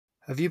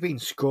Have you been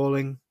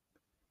scrolling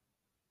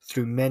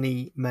through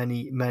many,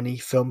 many, many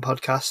film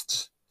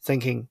podcasts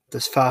thinking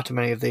there's far too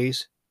many of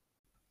these?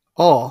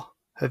 Or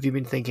have you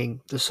been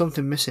thinking there's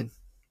something missing?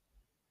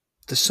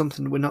 There's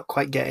something we're not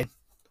quite getting?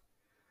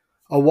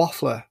 A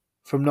waffler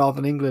from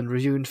Northern England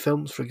reviewing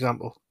films, for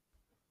example.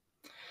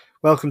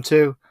 Welcome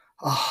to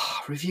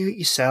Review It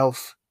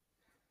Yourself.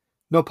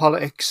 No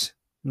politics,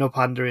 no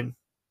pandering,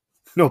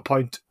 no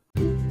point.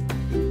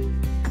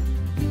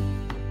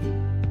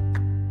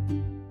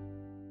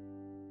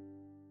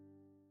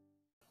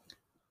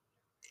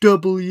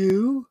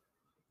 WORK.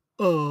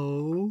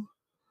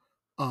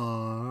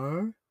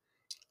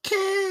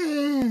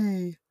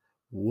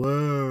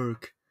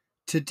 Work.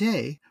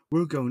 Today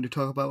we're going to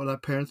talk about what our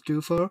parents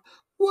do for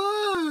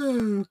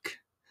work.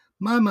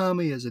 My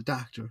mommy is a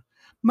doctor.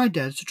 My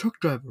dad's a truck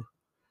driver.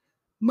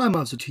 My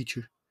mom's a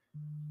teacher.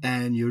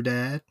 And your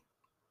dad?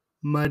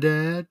 My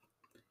dad?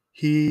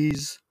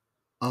 He's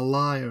a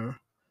liar.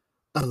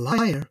 A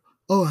liar?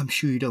 Oh, I'm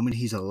sure you don't mean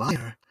he's a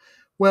liar.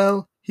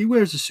 Well, he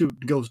wears a suit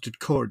and goes to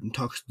court and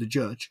talks to the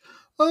judge.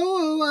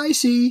 Oh, I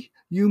see.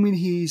 You mean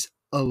he's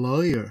a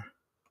lawyer.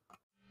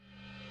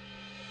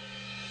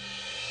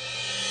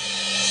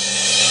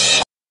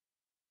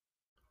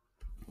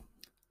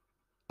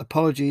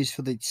 Apologies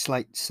for the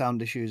slight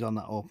sound issues on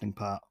that opening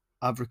part.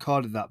 I've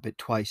recorded that bit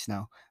twice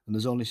now, and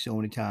there's only so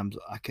many times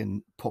I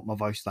can put my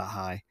voice that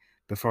high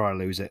before I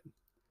lose it.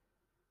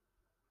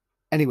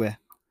 Anyway,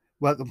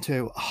 welcome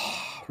to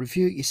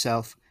Review It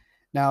Yourself.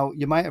 Now,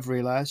 you might have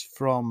realised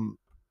from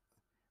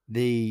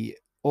the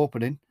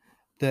opening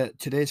that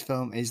today's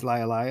film is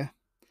Liar Liar,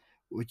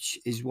 which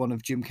is one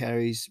of Jim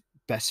Carrey's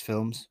best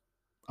films.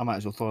 I might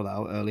as well throw that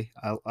out early.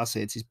 I'll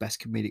say it's his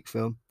best comedic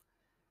film.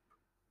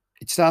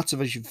 It starts off,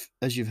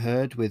 as you've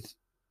heard, with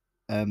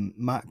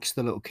Max,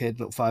 the little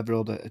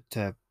 5-year-old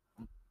at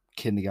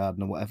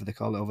kindergarten or whatever they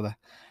call it over there,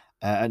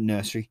 at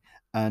nursery,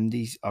 and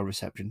he's our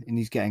reception, and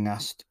he's getting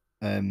asked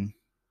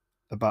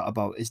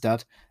about his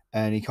dad,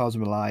 and he calls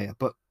him a liar,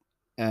 but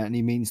and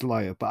he means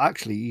lawyer, but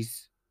actually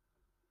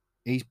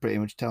he's pretty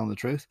much telling the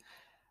truth.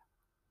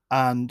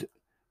 And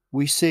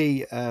we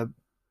see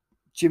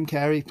Jim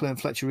Carrey playing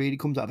Fletcher Reed. He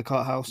comes out of the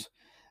courthouse,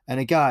 and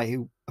a guy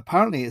who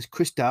apparently is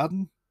Chris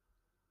Darden,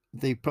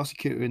 the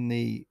prosecutor in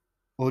the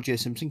O.J.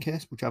 Simpson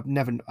case, which I'd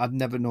never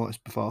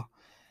noticed before,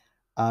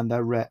 and I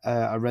read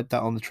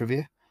that on the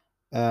trivia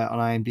on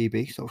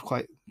IMDb, so I was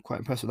quite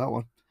impressed with that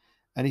one.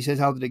 And he says,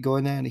 "How did it go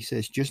in there?" And he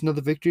says, "Just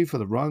another victory for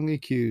the wrongly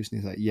accused."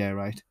 And he's like, "Yeah,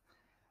 right."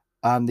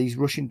 And he's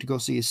rushing to go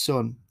see his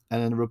son,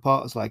 and then the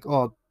reporter's like,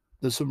 "Oh,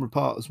 there's some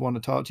reporters want to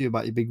talk to you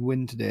about your big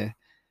win today." And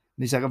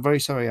he's like, "I'm very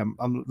sorry, I'm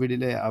really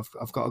late. I've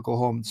got to go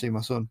home and see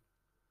my son."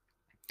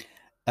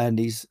 And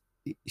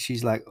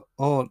she's like,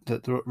 "Oh,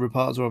 the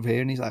reporters are over here."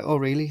 And he's like, "Oh,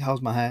 really?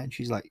 How's my hair?" And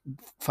she's like,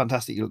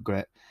 "Fantastic, you look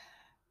great."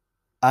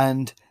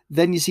 And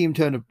then you see him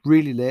turn up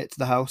really late to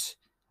the house,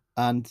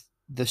 and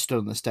they're stood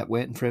on the step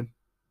waiting for him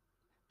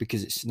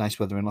because it's nice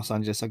weather in Los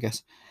Angeles, I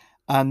guess.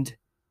 And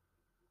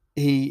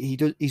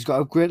he's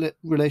got a great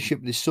relationship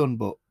with his son,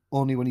 but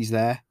only when he's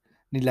there,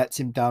 and he lets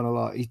him down a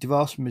lot. He's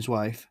divorced from his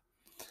wife,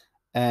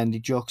 and he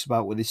jokes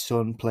about with his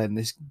son playing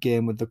this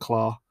game with the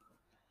claw,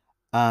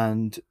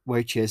 and where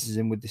he chases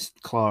him with this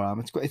claw arm.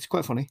 It's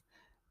quite funny,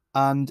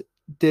 and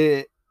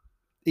he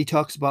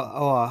talks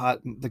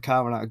about, the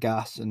car ran out of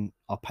gas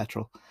or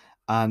petrol,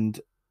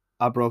 and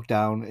I broke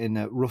down in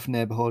a rough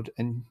neighborhood,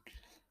 and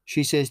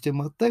she says to him,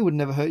 "Well, they would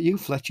never hurt you,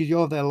 Fletcher.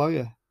 You're their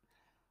lawyer."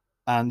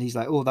 And he's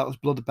like, "Oh, that was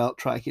blood the belt.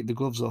 Try to keep the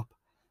gloves up."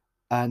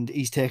 And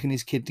he's taking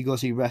his kid to go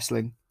see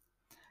wrestling.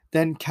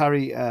 Then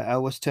Carrie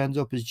Elwes turns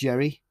up as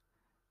Jerry,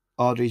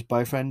 Audrey's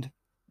boyfriend.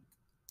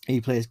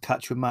 He plays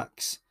catch with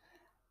Max,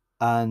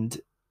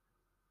 and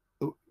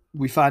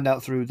we find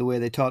out through the way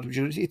they talk to each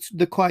other. It's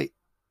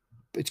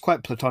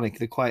quite platonic.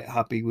 They're quite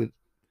happy with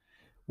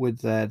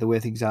the way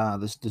things are.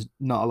 There's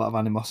not a lot of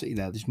animosity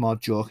there. There's more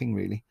joking,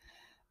 really.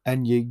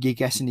 And you're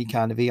guessing he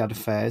had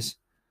affairs.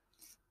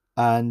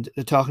 And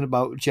they're talking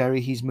about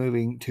Jerry. He's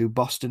moving to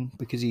Boston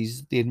because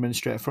he's the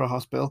administrator for a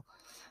hospital.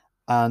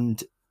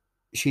 And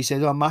she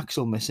says, "Oh, Max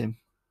will miss him."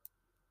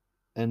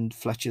 And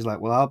Fletcher's like,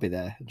 "Well, I'll be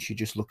there." And she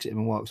just looks at him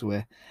and walks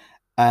away.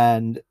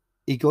 And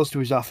he goes to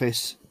his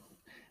office.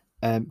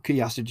 He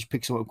has to just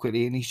pick someone up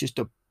quickly, and he's just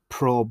a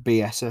pro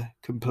BSer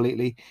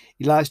completely.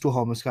 He lies to a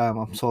homeless guy.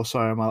 "I'm so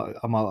sorry, I'm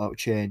out of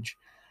change."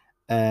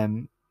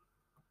 Then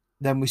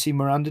we see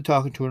Miranda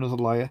talking to another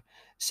lawyer,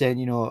 saying,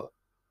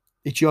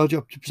 "It's your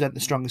job to present the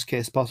strongest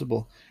case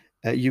possible.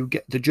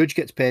 The judge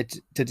gets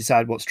paid to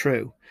decide what's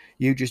true.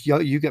 You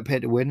get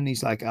paid to win." And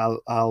he's like,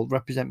 "I'll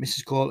represent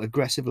Mrs. Cole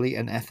aggressively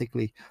and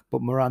ethically,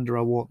 but Miranda,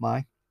 I won't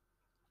lie."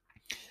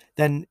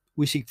 Then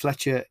we see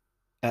Fletcher.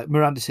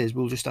 Miranda says,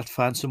 "We'll just have to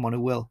find someone who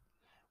will,"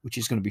 which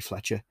is going to be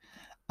Fletcher.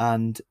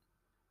 And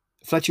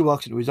Fletcher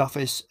walks into his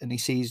office and he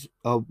sees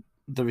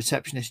the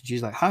receptionist, and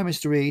she's like, "Hi,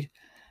 Mr. Reed."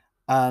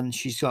 And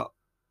she's got,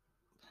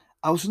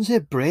 I was going to say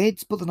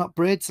braids, but they're not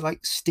braids. They're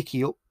like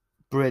sticky up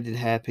braided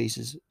hair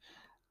pieces.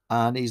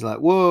 And he's like,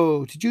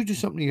 "Whoa, did you do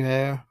something to your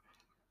hair?"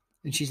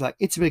 And she's like,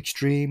 "It's a bit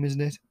extreme,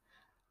 isn't it?"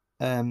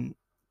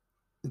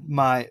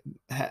 my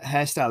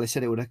hairstylist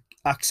said it would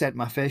accent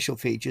my facial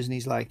features, and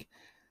he's like,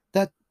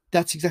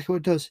 that's exactly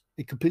what it does.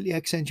 It completely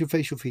accents your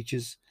facial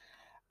features.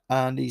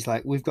 And he's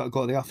like, we've got to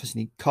go to the office,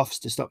 and he coughs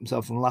to stop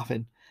himself from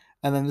laughing.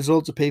 And then there's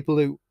loads of people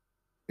who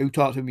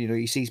talk to him. You know,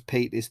 he sees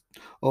Pete, this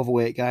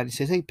overweight guy, and he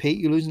says, "Hey Pete,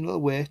 you're losing a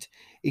little weight."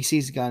 He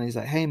sees the guy, and he's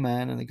like, "Hey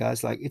man," and the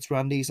guy's like, "It's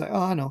Randy." He's like,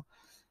 "Oh, I know."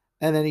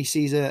 And then he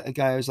sees a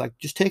guy who's like,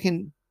 "Just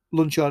taking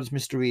lunch orders,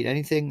 Mr. Reed,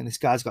 anything?" And this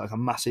guy's got like a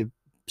massive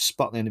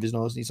spot at the end of his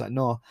nose, and he's like,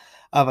 "No,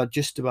 I've had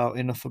just about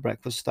enough for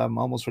breakfast. I'm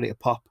almost ready to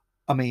pop.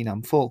 I mean,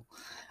 I'm full."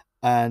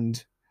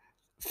 And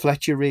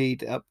Fletcher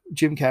Reed,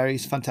 Jim Carrey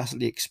is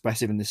fantastically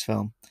expressive in this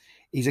film.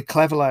 He's a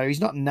clever liar. He's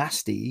not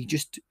nasty.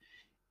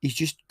 He's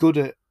just good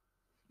at,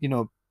 you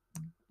know,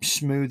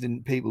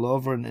 smoothing people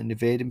over and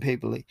evading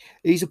people.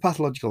 He's a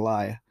pathological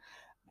liar,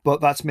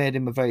 but that's made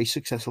him a very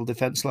successful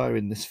defense lawyer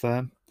in this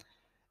firm.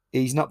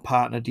 He's not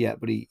partnered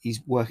yet, but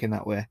he's working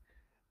that way.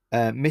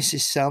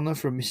 Mrs. Selner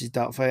from Mrs.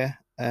 Doubtfire,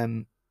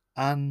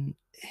 Anne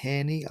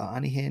Haney or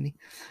Annie Haney,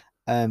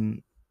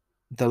 the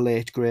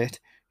late great,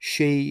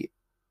 she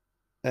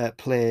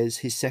plays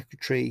his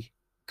secretary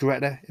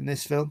Greta in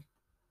this film.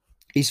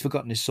 He's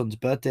forgotten his son's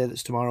birthday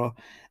that's tomorrow,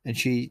 and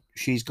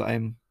she's got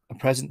him a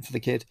present for the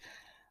kid.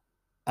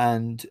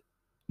 And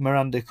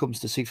Miranda comes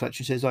to see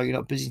Fletcher and says, "Oh, you're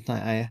not busy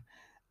tonight, are you?"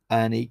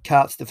 And he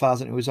carts the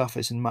files into his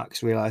office, and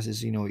Max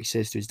realizes, you know, he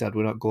says to his dad,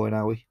 "We're not going,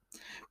 are we?"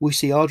 We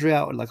see Audrey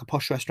out at like a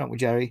posh restaurant with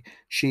Jerry.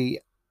 He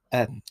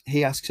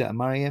asks her to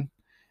marry him,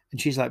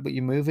 and she's like, "But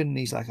you're moving." And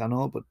he's like, "I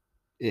know, but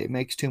it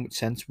makes too much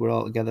sense. We're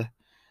all together."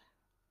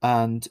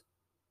 And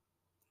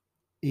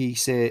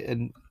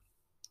and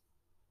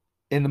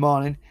in the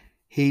morning,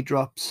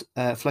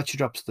 Fletcher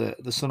drops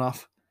the son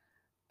off,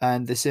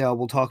 and they say, "Oh,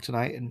 we'll talk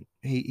tonight." And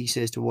he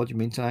says to her, "What do you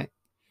mean tonight?"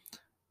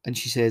 And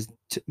she says,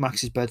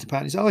 "Max's birthday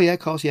party." He says, "Oh yeah, of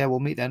course, yeah, we'll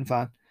meet then,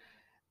 fine."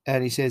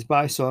 And he says,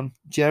 "Bye, son.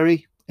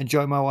 Jerry,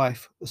 enjoy my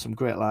wife." There's some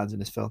great lines in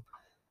this film.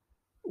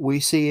 We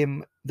see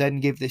him then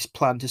give this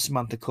plan to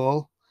Samantha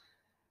Cole,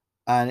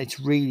 and it's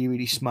really,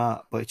 really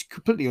smart, but it's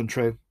completely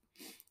untrue.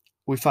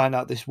 We find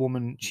out this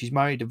woman, she's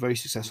married a very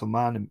successful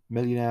man, a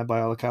millionaire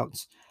by all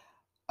accounts,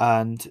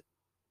 and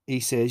he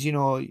says, "You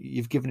know,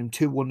 you've given him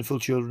two wonderful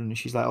children." And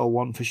she's like, "Oh,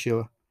 one for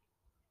sure.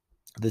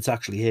 That's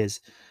actually his."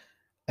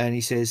 And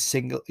he says,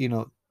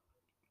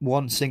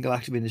 one single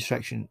act of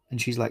indiscretion.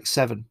 And she's like,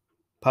 "Seven.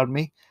 Pardon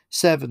me?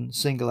 Seven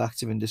single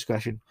acts of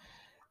indiscretion."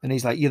 And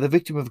he's like, "You're the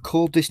victim of a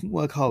cold, distant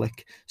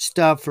workaholic,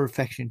 starved for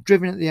affection,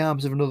 driven at the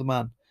arms of another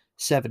man.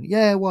 Seven.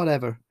 Yeah,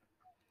 whatever."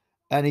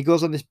 And he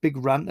goes on this big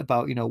rant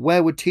about,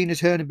 where would Tina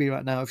Turner be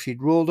right now if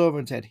she'd rolled over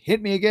and said,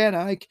 "Hit me again,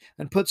 Ike,"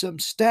 and put some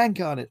stank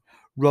on it.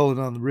 Rolling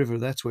on the river,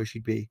 that's where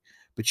she'd be.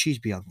 But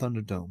she'd be on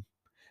Thunderdome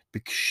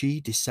because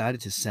she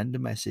decided to send a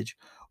message.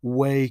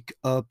 Wake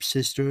up,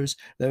 sisters.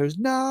 There's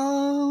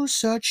no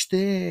such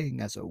thing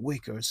as a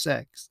weaker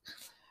sex.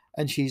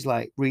 And she's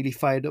like really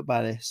fired up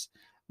by this,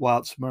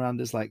 whilst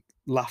Miranda's like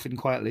laughing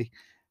quietly.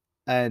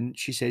 And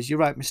she says, "You're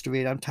right, Mr.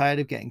 Reed. I'm tired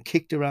of getting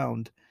kicked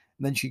around."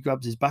 And then she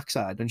grabs his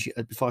backside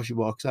before she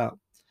walks out.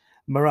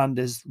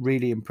 Miranda's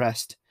really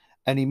impressed,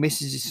 and he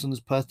misses his son's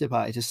birthday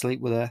party to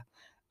sleep with her.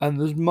 And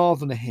there's more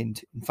than a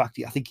hint. In fact,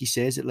 I think he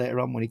says it later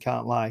on when he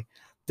can't lie,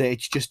 that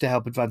it's just to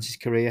help advance his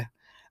career.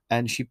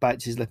 And she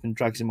bites his lip and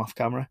drags him off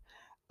camera.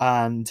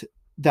 And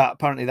that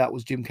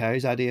was Jim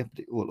Carrey's idea,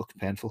 but it looked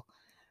painful.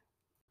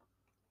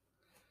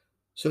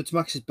 So it's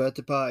Max's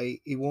birthday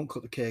party. He won't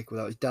cut the cake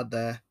without his dad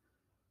there.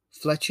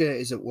 Fletcher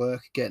is at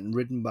work getting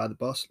ridden by the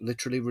boss,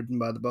 literally ridden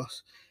by the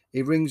boss.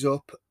 He rings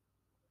up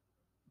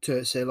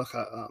to say, "Look,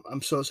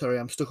 I'm so sorry,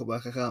 I'm stuck at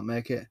work, I can't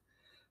make it."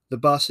 The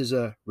boss is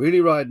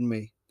really riding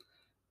me.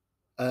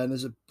 And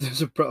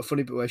there's a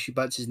funny bit where she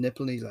bites his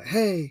nipple and he's like,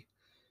 "Hey."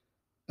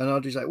 And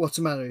Audrey's like, "What's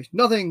the matter?"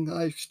 "Nothing,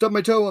 I stubbed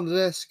my toe on the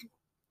desk."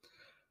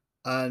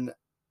 And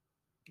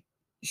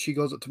she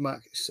goes up to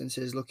Max and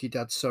says, "Look, your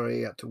dad's sorry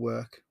he had to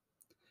work."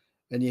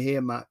 And you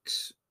hear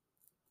Max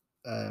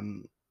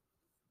in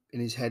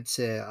his head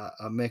say,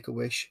 I make a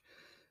wish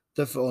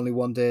that for only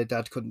one day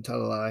Dad couldn't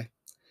tell a lie."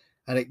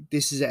 And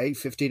this is at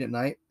 8:15 at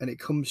night, and it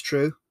comes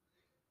true.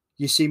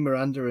 You see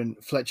Miranda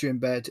and Fletcher in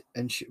bed,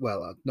 and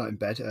not in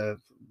bed,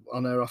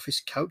 on her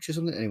office couch or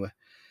something anyway.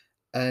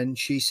 And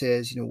she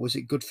says, "Was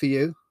it good for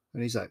you?"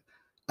 And he's like,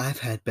 "I've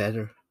had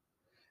better."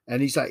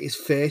 And he's like, his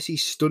face,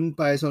 he's stunned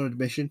by his own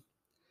admission.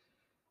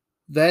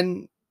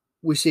 Then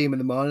we see him in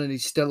the morning, and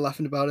he's still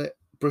laughing about it,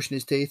 brushing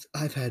his teeth.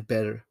 "I've had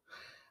better."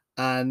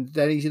 And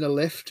then he's in a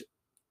lift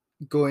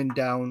going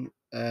down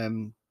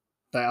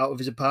out of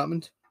his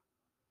apartment.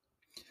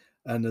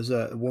 And there's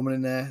a woman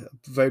in there,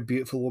 a very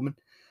beautiful woman.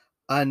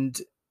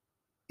 And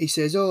he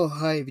says, "Oh,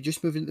 hi, have you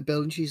just moved into the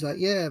building?" She's like,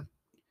 "Yeah,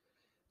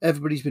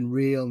 everybody's been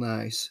real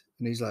nice."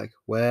 And he's like,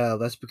 "Well,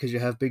 that's because you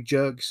have big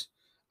jugs.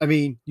 I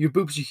mean, your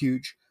boobs are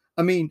huge.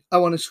 I mean, I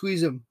want to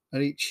squeeze them."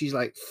 And she's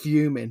like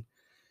fuming.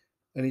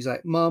 And he's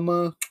like,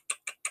 "Mama."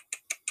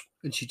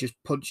 And she just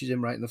punches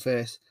him right in the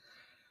face.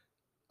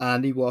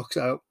 And he walks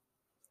out.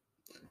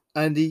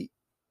 And he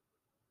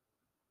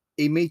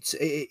meets,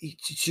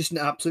 it's just an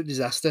absolute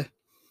disaster.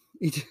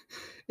 he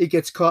he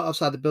gets caught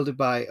outside the building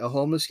by a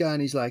homeless guy,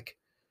 and he's like,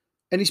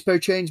 "Any spare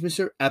change,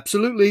 mister?"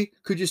 "Absolutely.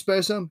 Could you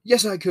spare some?"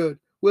 "Yes, I could."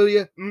 "Will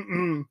you?"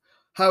 "Mm-mm."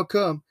 "How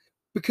come?"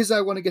 "Because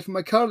I want to get from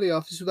my car to the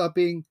office without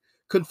being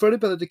confronted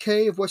by the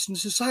decay of Western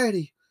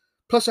society.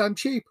 Plus, I'm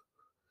cheap."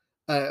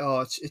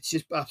 It's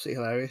just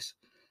absolutely hilarious.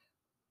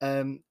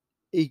 Um,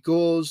 he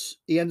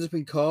ends up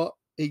in court.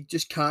 He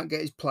just can't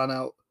get his plan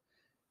out,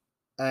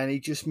 and he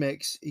just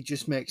makes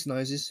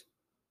noises.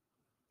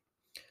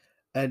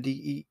 And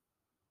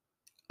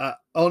I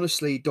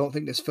honestly don't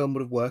think this film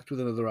would have worked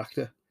with another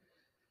actor.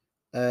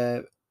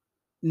 Uh,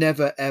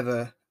 Never,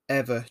 ever,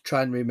 ever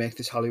try and remake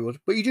this Hollywood.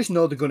 But you just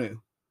know they're going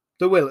to.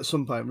 They will at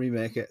some point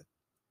remake it.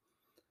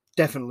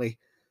 Definitely.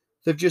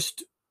 They've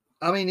just.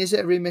 I mean, is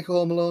it a remake of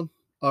Home Alone?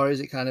 Or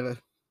is it kind of a,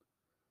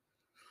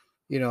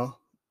 you know,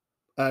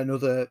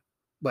 another.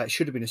 Well, it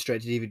should have been a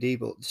straight to DVD,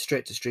 but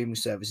straight to streaming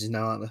services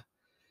now, aren't they?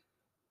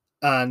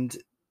 And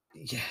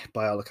yeah,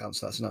 by all accounts,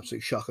 that's an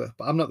absolute shocker.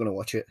 But I'm not going to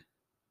watch it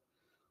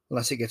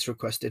unless it gets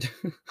requested.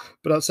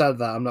 But outside of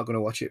that, I'm not going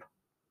to watch it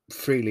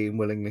freely and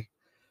willingly.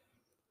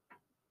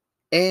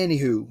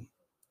 Anywho,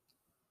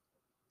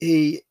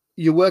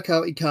 you work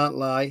out he can't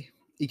lie.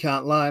 He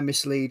can't lie,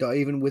 mislead, or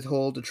even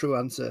withhold a true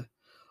answer,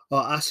 or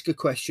ask a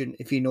question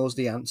if he knows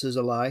the answer's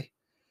a lie.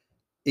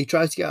 He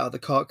tries to get out of the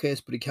court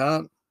case, but he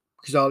can't,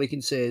 because all he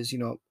can say is,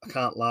 "I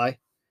can't lie."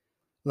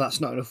 And that's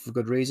not enough for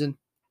good reason.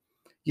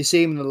 You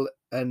see him,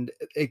 and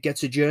it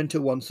gets adjourned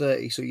to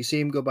 1:30. So you see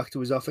him go back to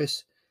his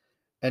office,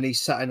 and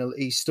he's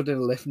stood in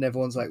a lift, and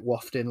everyone's like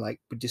wafting, like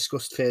with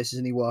disgust faces,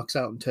 and he walks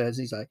out and turns,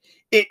 and he's like,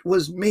 "It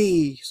was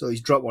me." So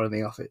he's dropped one in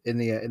the office in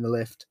the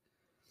lift,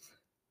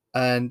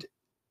 and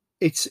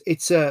it's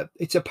a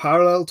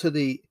parallel to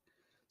the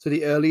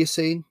earlier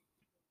scene.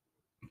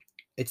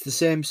 It's the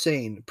same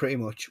scene pretty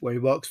much where he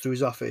walks through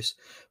his office,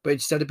 but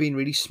instead of being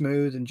really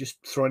smooth and just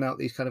throwing out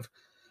these kind of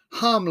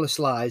harmless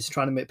lies,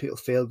 trying to make people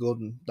feel good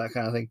and that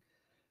kind of thing,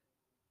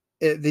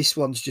 this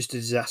one's just a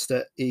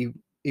disaster. He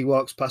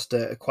walks past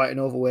a quite an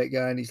overweight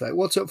guy, and he's like,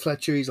 "What's up,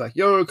 Fletcher?" He's like,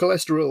 "You're a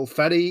cholesterol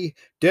fatty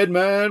dead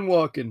man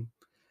walking."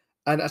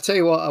 And I tell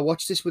you what, I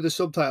watched this with the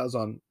subtitles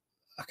on.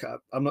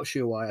 I'm not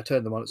sure why I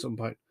turned them on at some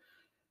point,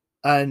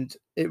 and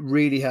it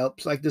really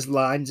helps. Like there's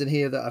lines in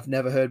here that I've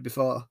never heard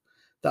before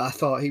that I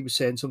thought he was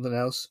saying something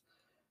else,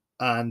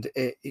 and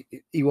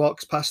he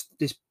walks past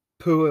this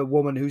poor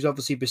woman who's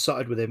obviously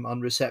besotted with him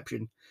on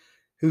reception,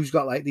 who's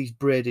got like these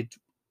braided.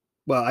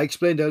 Well, I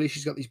explained earlier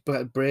she's got these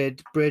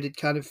braided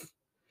kind of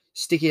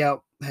sticky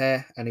out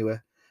hair anyway,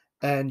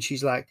 and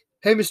she's like,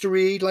 "Hey, Mr.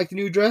 Reed, like the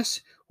new dress?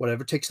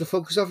 Whatever takes the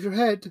focus off your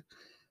head."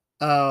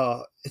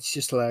 Oh, it's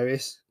just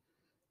hilarious.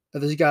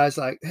 And there's guys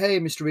like, "Hey,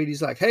 Mr. Reed,"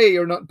 he's like, "Hey,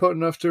 you're not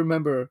important enough to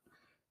remember."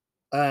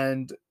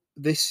 And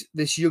this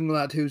young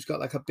lad who's got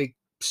like a big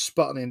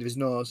spot on the end of his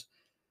nose,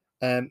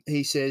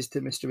 he says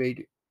to Mr.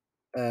 Reed,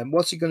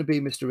 "What's it going to be,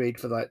 Mr. Reed,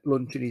 for like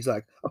lunch?" And he's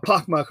like, "A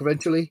pockmark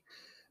eventually."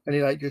 And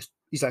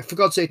he's like, "For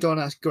God's sake, don't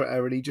ask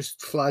Greta." And he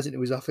just flies into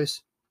his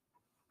office,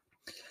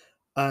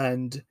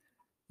 and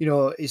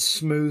his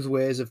smooth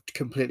ways have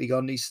completely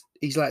gone. He's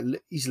like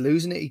he's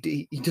losing it.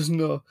 He doesn't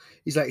know.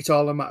 He's like, it's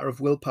all a matter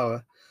of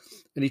willpower,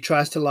 and he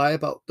tries to lie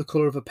about the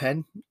color of a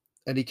pen,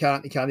 and he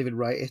can't. He can't even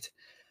write it.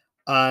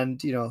 And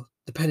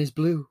the pen is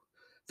blue.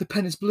 The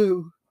pen is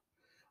blue.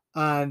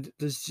 And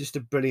there's just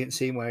a brilliant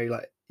scene where he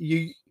like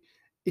you.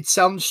 It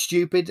sounds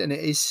stupid and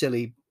it is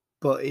silly,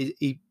 but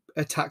he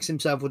attacks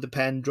himself with the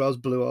pen, draws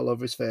blue all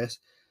over his face,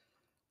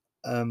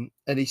 and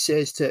he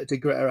says to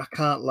Greta, "I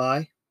can't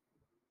lie,"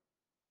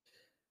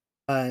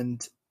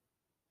 and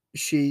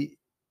she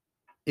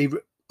he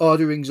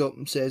Audrey rings up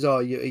and says, "Oh,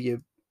 are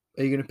you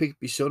going to pick up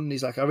your son?" And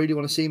he's like, "I really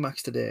want to see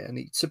Max today," and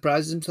he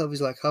surprises himself.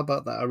 He's like, "How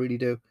about that? I really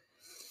do,"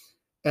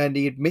 and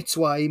he admits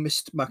why he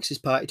missed Max's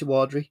party to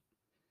Audrey.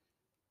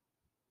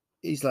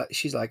 She's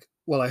like,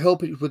 "Well, I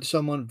hope it was with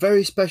someone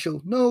very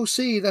special." "No,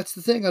 see, that's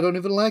the thing. I don't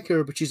even like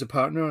her, but she's a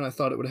partner, and I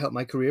thought it would help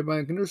my career by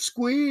making her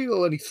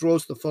squeal." And he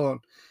throws the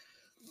phone.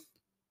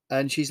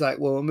 And she's like,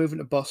 "Well, we're moving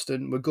to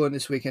Boston. We're going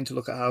this weekend to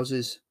look at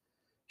houses."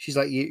 She's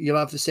like, "You'll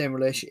have the same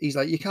relation." He's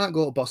like, "You can't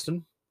go to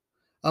Boston.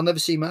 I'll never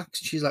see Max."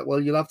 She's like, "Well,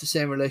 you'll have the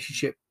same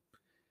relationship,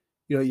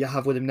 you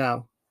have with him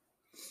now."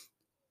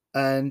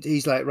 And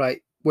he's like,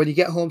 "Right, when you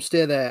get home,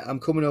 stay there. I'm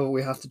coming over.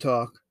 We have to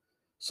talk."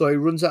 So he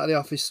runs out of the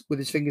office with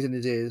his fingers in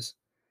his ears.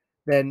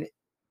 Then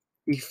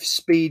he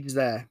speeds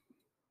there,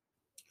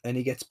 and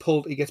he gets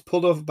pulled. He gets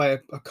pulled over by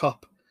a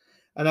cop.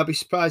 And I'd be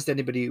surprised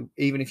anybody,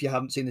 even if you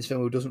haven't seen this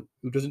film, who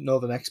doesn't know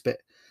the next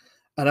bit.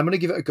 And I'm going to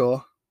give it a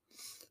go.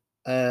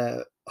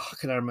 Can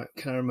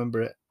I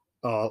remember it?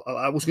 Oh,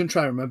 I was going to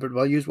try and remember it, but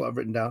I'll use what I've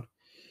written down.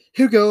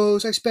 "Here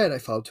goes. I sped. I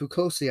followed too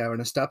close to the iron.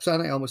 A stop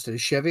sign. I almost hit a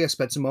Chevy. I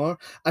sped some more.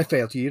 I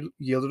failed to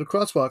yield at a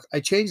crosswalk. I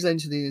changed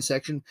lanes to the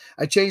intersection.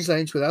 I changed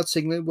lanes without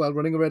signaling while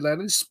running a red light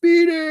and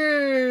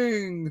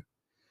speeding."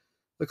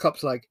 The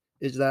cop's like,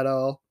 "Is that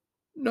all?"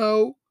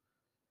 "No.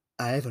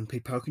 I have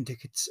unpaid parking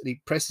tickets." And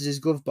he presses his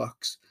glove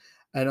box,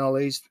 and all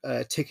these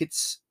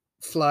tickets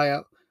fly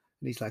out.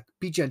 And he's like,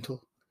 "Be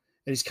gentle."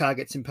 And his car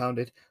gets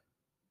impounded.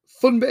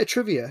 Fun bit of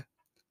trivia.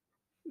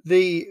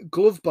 The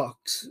glove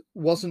box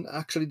wasn't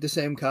actually the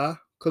same car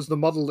because the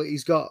model that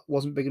he's got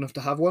wasn't big enough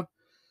to have one.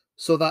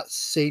 So that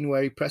scene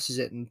where he presses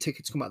it and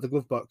tickets come out of the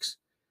glove box,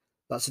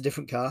 that's a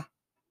different car.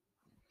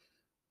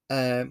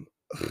 Um,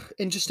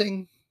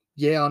 Interesting.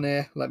 Yeah or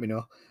nay? Let me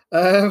know.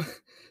 Um,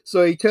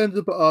 so he turns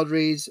up at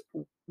Audrey's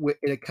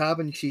in a cab,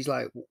 and she's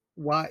like,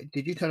 "Why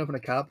did you turn up in a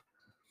cab?"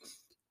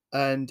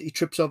 And he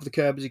trips over the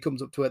curb as he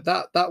comes up to it.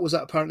 That was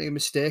apparently a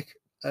mistake.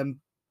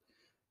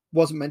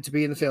 Wasn't meant to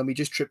be in the film. He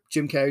just tripped.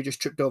 Jim Carrey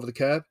just tripped over the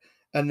curb,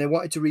 and they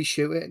wanted to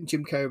reshoot it. And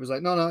Jim Carrey was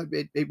like, "No,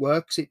 it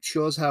works. It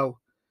shows how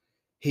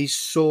he's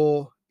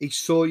so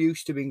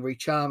used to being very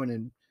charming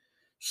and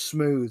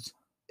smooth.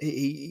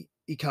 He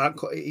can't.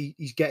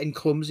 He's getting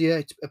clumsier.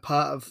 It's a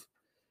part of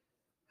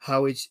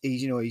how he's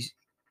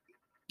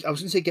I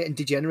was going to say getting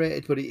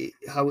degenerated, but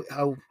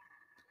how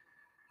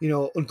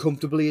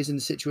uncomfortable he is in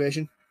the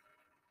situation,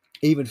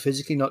 even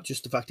physically, not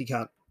just the fact he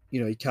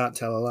can't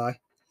tell a lie.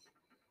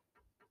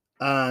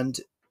 And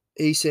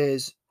he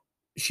says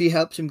she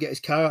helps him get his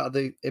car out of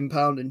the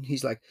impound, and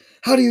he's like,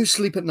 "How do you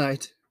sleep at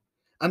night?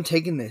 I'm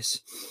taking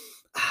this."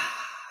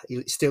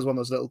 He steals one of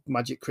those little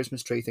magic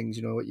Christmas tree things,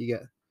 what you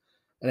get,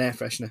 an air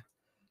freshener.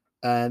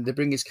 And they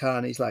bring his car,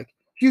 and he's like,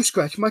 "You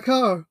scratched my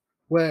car."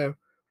 Where?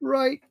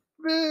 Right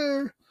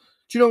there. Do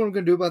you know what I'm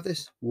going to do about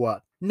this?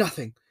 What?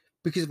 Nothing.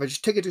 Because if I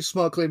just take it to a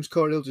small claims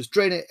court, it'll just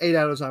drain it 8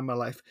 hours out of my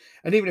life.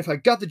 And even if I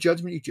got the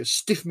judgment, you just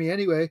stiff me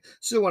anyway.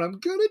 So what I'm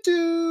going to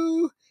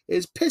do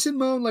is piss and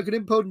moan like an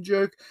impotent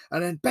jerk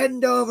and then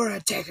bend over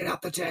and take it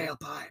up the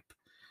tailpipe.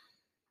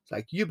 It's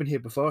like, "You've been here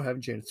before,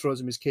 haven't you?" And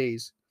throws him his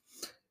keys.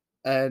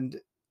 And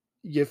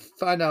you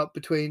find out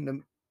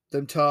between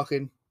them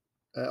talking,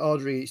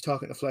 Audrey is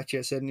talking to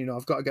Fletcher, saying,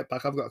 "I've got to get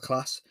back. I've got a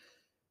class."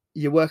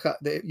 You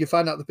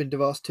find out they've been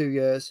divorced 2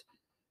 years,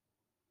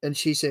 and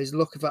she says,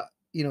 "Look, if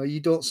you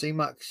don't see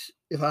Max,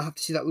 if I have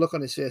to see that look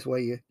on his face where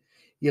you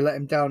let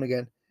him down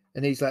again."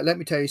 And he's like, "Let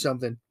me tell you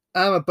something.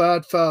 I'm a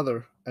bad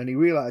father," and he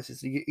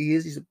realizes he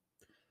is.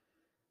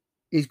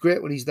 He's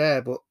great when he's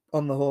there, but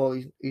on the whole,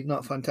 he's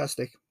not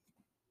fantastic.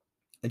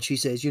 And she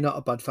says, "You're not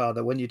a bad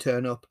father when you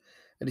turn up."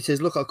 And he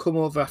says, "Look, I'll come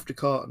over after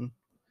court."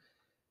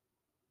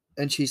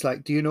 And she's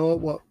like, "Do you know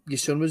what your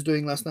son was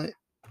doing last night?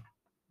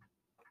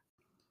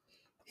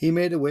 He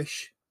made a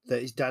wish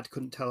that his dad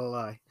couldn't tell a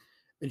lie."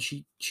 And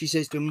she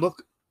says to him,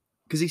 "Look,"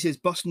 because he says,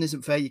 "Boston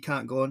isn't fair, you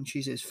can't go on."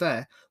 She says,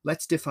 "Fair,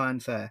 let's define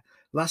fair.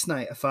 Last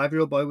night, a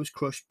 5-year-old boy was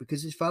crushed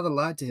because his father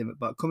lied to him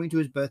about coming to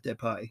his birthday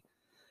party."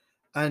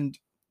 And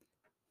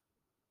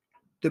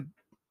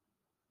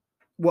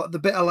the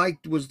bit I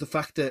liked was the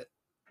fact that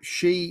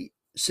she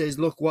says,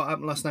 "Look, what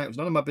happened last night was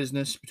none of my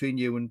business between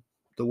you and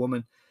the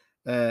woman.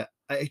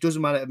 It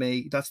doesn't matter to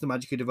me. That's the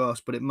magic of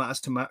divorce, but it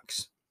matters to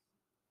Max."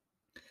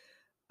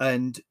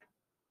 And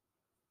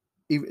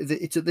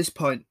it's at this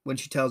point when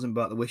she tells him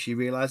about the wish, he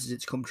realizes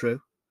it's come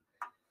true.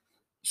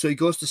 So he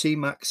goes to see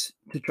Max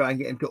to try and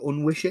get him to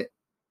unwish it.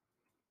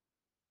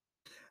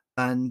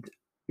 And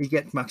he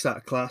gets Max out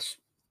of class.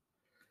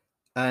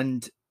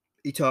 And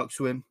he talks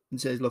to him and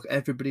says, "Look,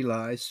 everybody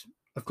lies.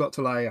 I've got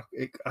to lie.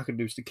 I can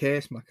lose the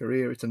case, my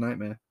career. It's a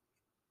nightmare."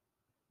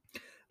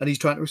 And he's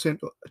trying to explain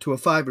to a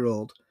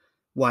 5-year-old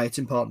why it's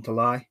important to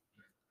lie.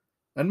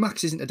 And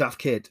Max isn't a daft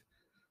kid.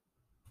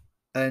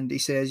 And he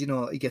says,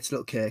 he gets a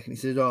little cake and he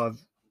says, "Oh,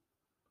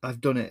 I've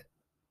done it."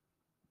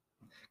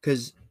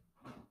 Because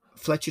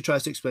Fletcher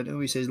tries to explain to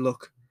him, he says,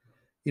 "Look,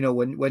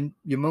 when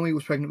your mummy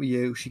was pregnant with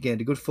you, she gained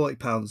a good 40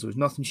 pounds. There was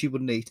nothing she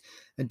wouldn't eat.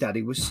 And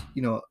daddy was,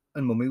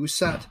 and mummy was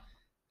sad.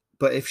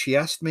 But if she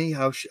asked me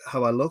how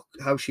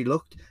she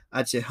looked,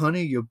 I'd say,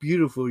 'Honey, you're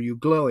beautiful, you're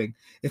glowing.'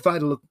 If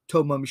I'd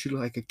told mummy she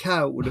looked like a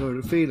cow, it would hurt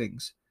her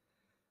feelings."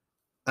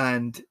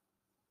 And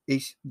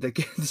there's a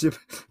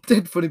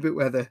dead funny bit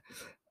where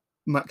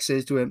Max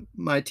says to him,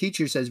 "My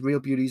teacher says real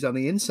beauty's on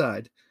the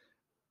inside."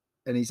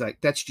 And he's like,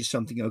 "That's just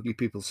something ugly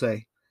people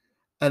say."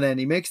 And then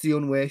he makes the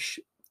unwish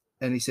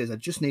and he says, "I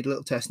just need a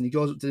little test." And he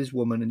goes up to this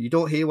woman and you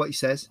don't hear what he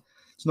says.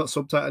 It's not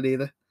subtitled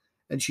either.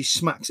 And she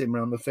smacks him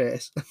around the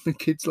face. And the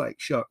kid's like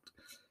shocked.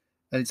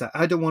 And it's like,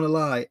 "I don't want to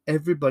lie.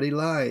 Everybody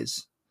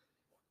lies.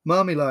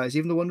 Mommy lies.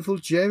 Even the wonderful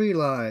Jerry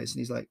lies." And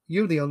he's like,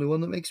 "You're the only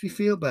one that makes me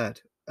feel bad."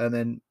 And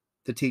then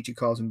the teacher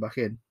calls him back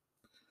in.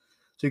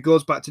 So he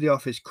goes back to the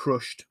office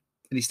crushed.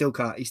 And he still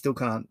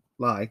can't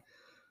lie.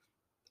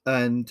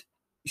 And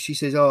she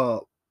says,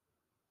 "Oh,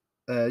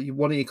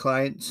 one of your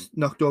clients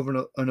knocked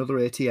over another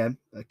ATM,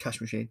 a cash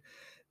machine,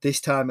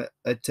 this time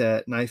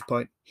at knife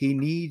point. He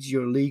needs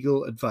your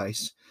legal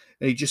advice."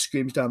 And he just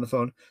screams down the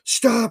phone,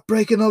 "Stop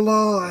breaking the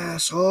law,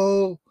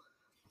 asshole."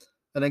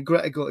 And then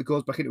Greta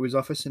goes back into his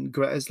office and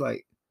Greta's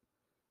like,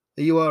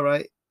 "Are you all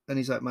right?" And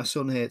he's like, "My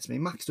son hates me."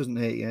 "Max doesn't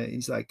hate you." And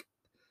he's like,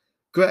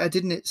 "Greta,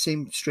 didn't it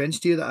seem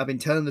strange to you that I've been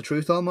telling the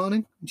truth all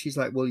morning?" And she's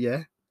like, "Well,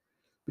 yeah."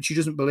 But she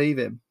doesn't believe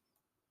him.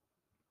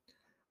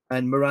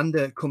 And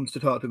Miranda comes to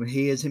talk to him and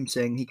hears him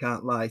saying he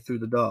can't lie through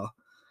the door.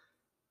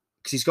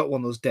 Because he's got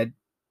one of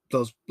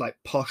those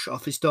like posh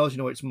office doors,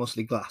 where it's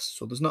mostly glass.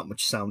 So there's not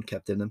much sound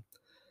kept in them.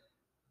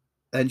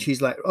 And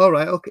she's like, all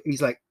right, okay.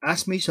 He's like,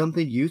 ask me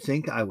something you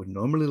think I would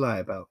normally lie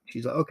about.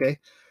 She's like, okay.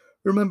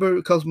 Remember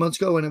a couple months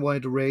ago when I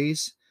wanted to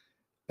raise,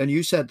 and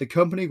you said the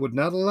company would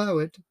not allow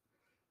it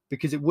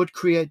because it would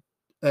create,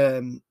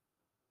 and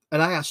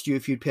I asked you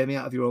if you'd pay me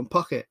out of your own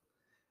pocket,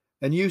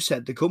 and you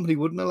said the company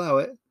wouldn't allow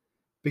it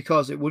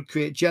because it would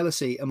create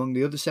jealousy among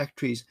the other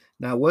secretaries.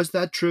 Now, was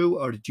that true,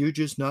 or did you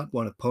just not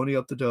want to pony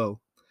up the dough?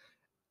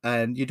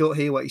 And you don't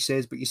hear what he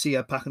says, but you see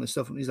her packing the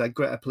stuff, and he's like,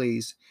 Greta,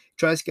 please. He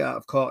tries to get out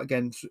of court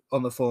again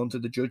on the phone to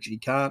the judge, and he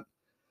can't.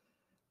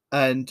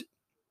 And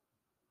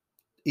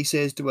he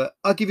says to her,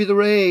 I'll give you the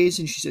raise.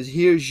 And she says,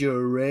 here's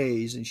your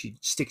raise. And she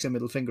sticks her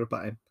middle finger up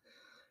at him.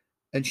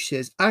 And she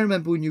says, I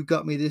remember when you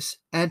got me this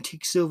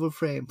antique silver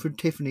frame from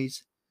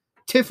Tiffany's.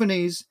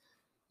 Tiffany's.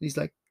 And he's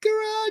like,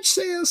 garage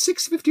sale,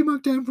 $6.50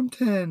 marked down from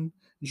 10. And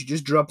she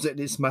just drops it and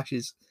it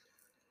smashes.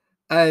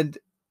 And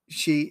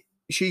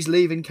she's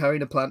leaving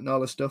carrying a plant and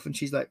all her stuff. And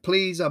she's like,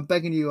 please, I'm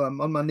begging you,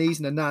 I'm on my knees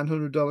in a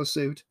 $900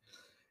 suit.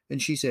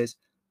 And she says,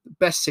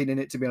 best scene in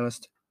it, to be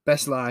honest.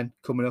 Best line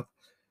coming up.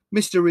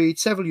 Mr. Reed,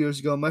 several years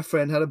ago, my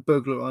friend had a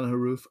burglar on her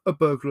roof. A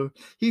burglar.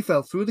 He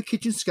fell through the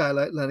kitchen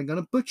skylight, landing on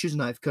a butcher's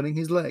knife, cutting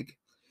his leg.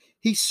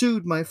 He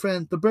sued my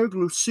friend. The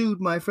burglar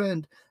sued my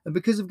friend. And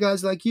because of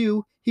guys like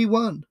you, he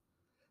won.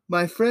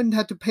 My friend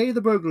had to pay the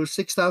burglar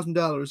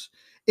 $6,000.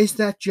 Is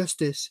that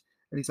justice?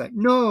 And he's like,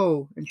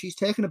 no. And she's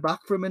taken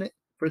aback for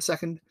a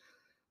second.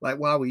 Like,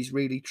 wow, he's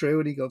really true.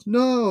 And he goes,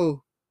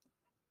 no.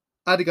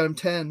 I'd have got him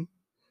 10.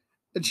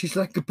 And she's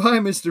like, goodbye,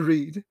 Mr.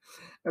 Reed.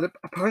 And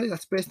apparently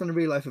that's based on a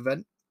real life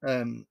event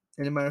in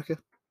America.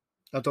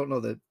 I don't know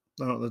the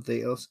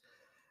details.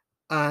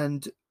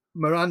 And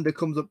Miranda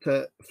comes up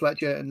to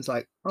Fletcher and is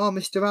like, oh,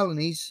 Mr. Allen,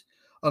 he's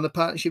on the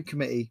partnership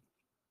committee,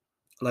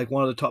 like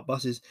one of the top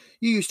bosses.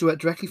 You used to work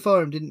directly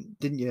for him,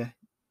 didn't you?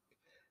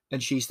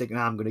 And she's thinking,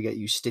 I'm going to get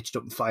you stitched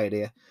up and fired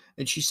here.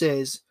 And she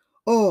says,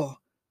 oh,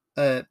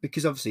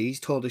 because obviously he's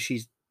told her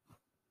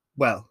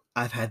well,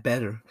 I've had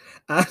better.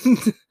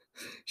 And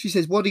she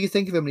says, what do you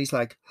think of him? And he's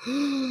like,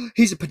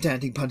 he's a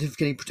pedantic,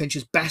 pontificating,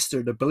 pretentious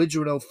bastard, a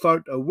belligerent old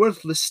fart, a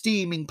worthless,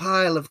 steaming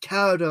pile of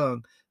cow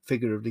dung,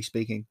 figuratively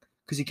speaking.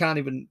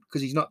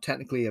 Because he's not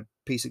technically a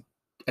piece of...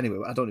 Anyway,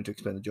 I don't need to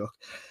explain the joke.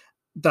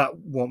 That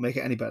won't make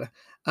it any better.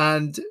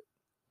 And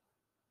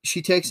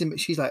she takes him,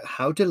 she's like,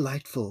 how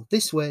delightful,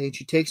 this way. And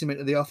she takes him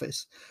into the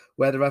office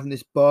where they're having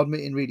this board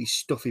meeting, really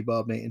stuffy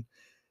board meeting.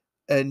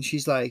 And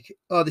she's like,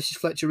 oh, this is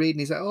Fletcher Reed. And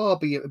he's like, oh, I'll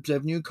be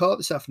observing you in court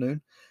this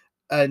afternoon.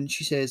 And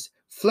she says,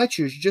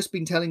 Fletcher's just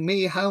been telling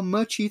me how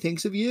much he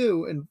thinks of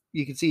you. And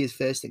you can see his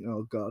face thinking,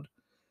 oh, God.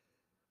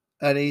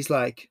 And she's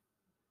like,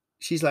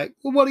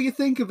 well, what do you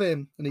think of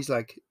him? And he's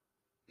like,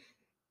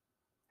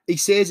 he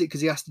says it because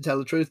he has to tell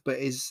the truth, but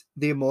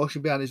the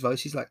emotion behind his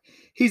voice, he's like,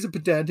 he's a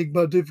pedantic,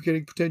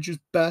 pontificating, pretentious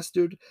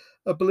bastard,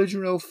 a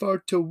belligerent old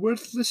fart, a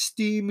worthless,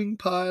 steaming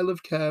pile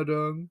of cow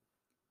dung.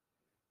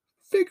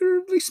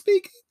 Figuratively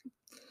speaking.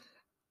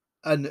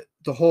 And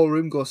the whole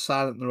room goes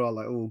silent, and they're all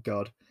like, oh,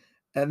 God.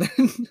 And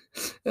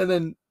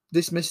then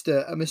this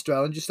Mr.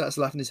 Allen just starts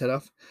laughing his head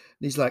off.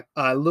 And he's like,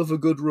 I love a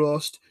good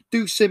roast.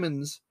 Do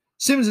Simmons.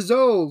 Simmons is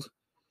old.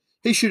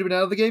 He should have been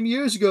out of the game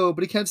years ago,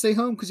 but he can't stay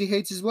home because he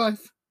hates his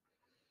wife.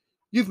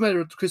 You've met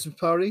her at the Christmas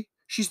party.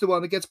 She's the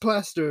one that gets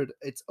plastered.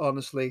 It's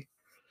honestly.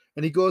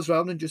 And he goes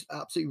around and just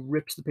absolutely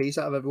rips the piece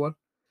out of everyone.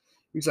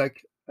 He's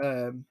like,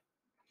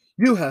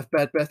 you have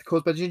bad breath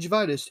caused by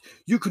gingivitis.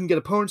 You couldn't get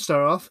a porn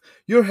star off.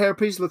 Your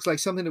hairpiece looks like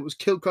something that was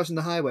killed crossing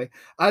the highway.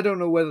 I don't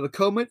know whether to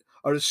comb it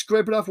or to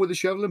scrape it off with a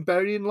shovel and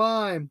bury it in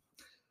lime.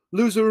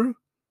 Loser,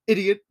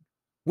 idiot,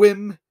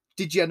 whim,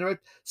 degenerate,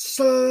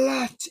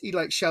 slut. He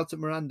shouts at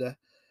Miranda.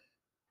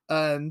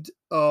 And,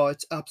 oh,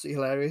 it's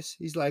absolutely hilarious.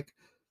 He's like,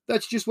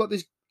 that's just what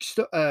this...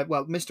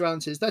 Mr.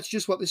 Allen says, that's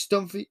just what this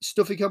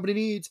stuffy company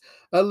needs.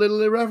 A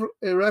little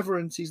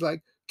irreverence. He's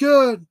like,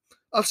 good.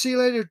 I'll see you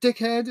later,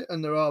 dickhead.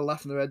 And they're all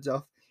laughing their heads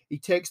off. He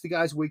takes the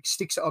guy's wig,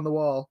 sticks it on the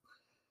wall.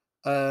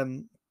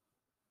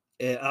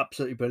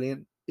 Absolutely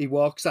brilliant. He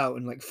walks out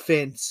and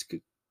faints.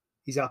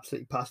 He's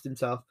absolutely past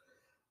himself.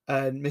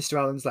 And Mr.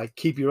 Allen's like,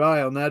 keep your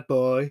eye on that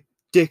boy,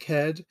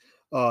 dickhead.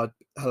 Oh,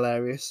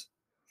 hilarious.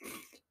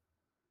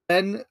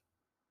 Then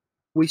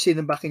we see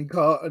them back in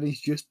court and he's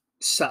just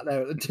sat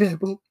there at the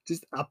table,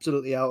 just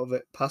absolutely out of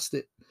it, past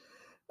it.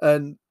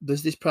 And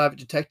there's this private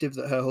detective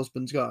that her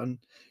husband's got, and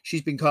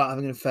she's been caught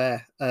having an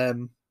affair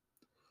on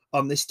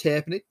this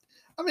tape. And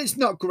it's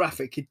not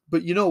graphic,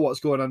 but you know what's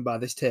going on by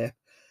this tape.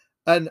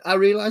 And I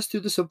realised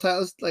through the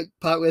subtitles,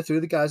 partway through,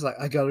 the guy's like,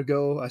 I gotta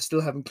go, I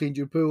still haven't cleaned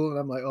your pool. And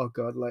I'm like, oh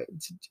God, I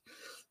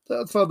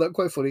found that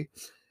quite funny.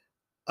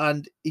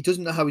 And he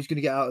doesn't know how he's going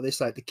to get out of this.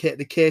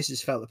 The case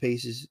has fell to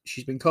pieces.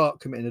 She's been caught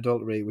committing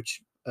adultery,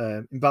 which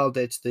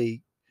invalidates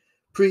the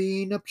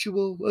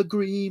prenuptial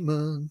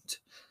agreement.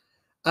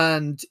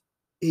 And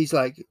he's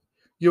like,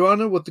 Your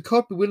Honor, would the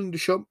court be willing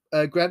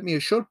to grant me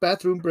a short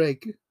bathroom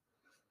break?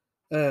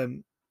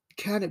 Can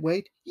it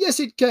wait?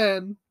 Yes, it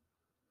can.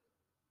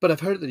 But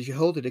I've heard that if you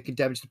hold it, it can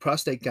damage the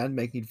prostate gland,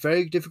 making it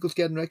very difficult to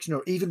get an erection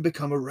or even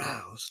become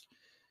aroused.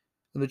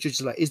 And the judge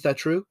is like, is that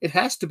true? It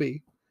has to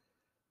be.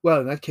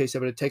 Well, in that case,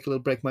 I'm going to take a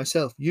little break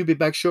myself. You'll be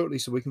back shortly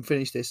so we can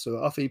finish this. So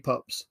off he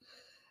pops.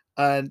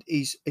 And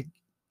he's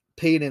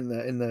peeing in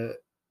the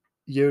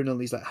urinal.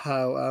 And he's like,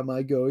 how am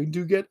I going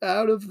to get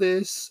out of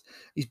this?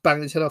 He's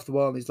banging his head off the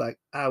wall and he's like,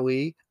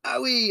 owie,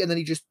 owie. And then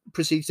he just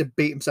proceeds to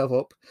beat himself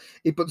up.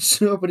 He puts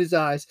snow in his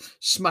eyes,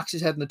 smacks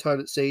his head in the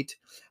toilet seat.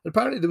 And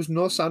apparently there was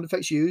no sound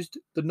effects used.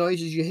 The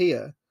noises you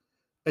hear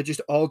are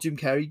just all Jim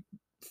Carrey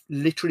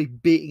literally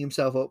beating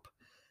himself up.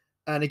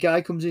 And a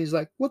guy comes in, he's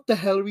like, what the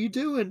hell are you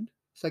doing?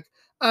 It's like,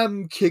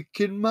 I'm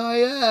kicking my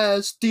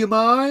ass. Do you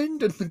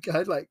mind? And the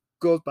guy like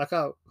goes back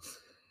out.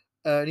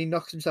 And he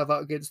knocks himself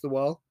out against the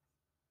wall.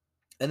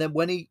 And then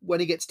when he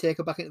gets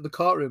taken back into the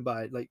courtroom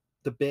by like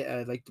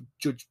the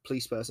judge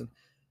police person,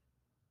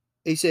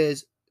 he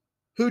says,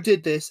 who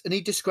did this? And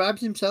he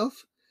describes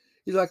himself.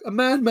 He's like, a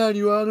madman,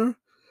 Your Honor.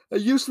 A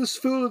useless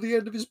fool at the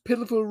end of his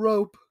pitiful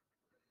rope.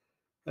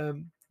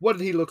 What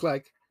did he look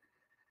like?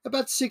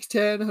 About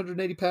 6'10",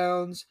 180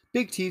 pounds,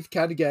 big teeth,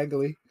 kind of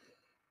gangly.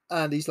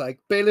 And he's like,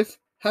 bailiff,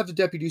 have the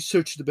deputy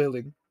search the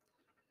building.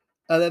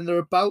 And then they're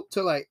about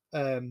to like,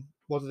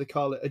 what do they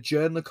call it?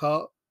 Adjourn the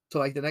court to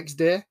like the next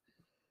day.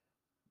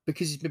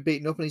 Because he's been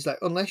beaten up, and he's like,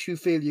 unless you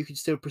feel you can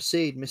still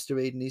proceed, Mr.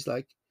 Reed. And he's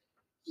like,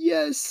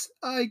 yes,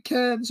 I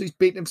can. So he's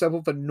beating himself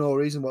up for no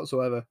reason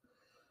whatsoever.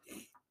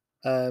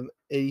 And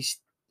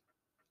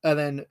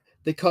then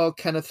they call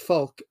Kenneth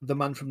Falk, the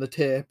man from the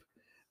tape,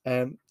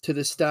 to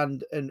the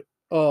stand, and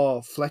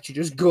Fletcher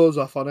just goes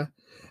off on her,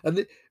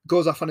 and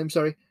goes off on him.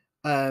 Sorry,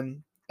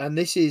 and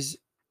this is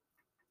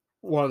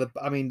one of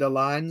the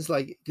lines,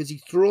 like, because he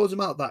throws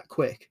them out that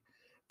quick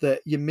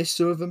that you miss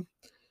some of them,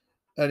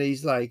 and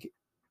he's like.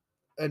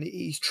 And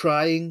he's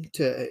trying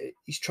to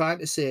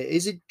say,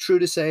 is it true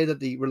to say that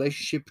the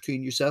relationship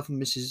between yourself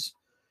and Mrs.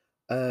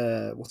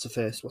 What's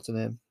her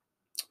name?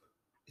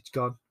 It's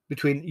gone.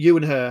 Between you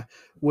and her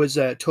was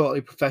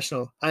totally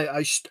professional.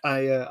 I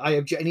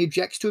object, and he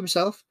objects to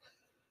himself.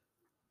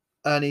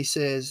 And he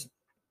says,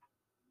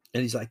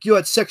 and he's like, you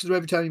had sex with her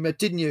every time you met,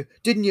 didn't you?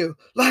 Didn't you,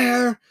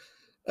 liar?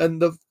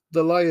 And the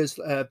lawyers,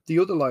 the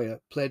other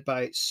lawyer, played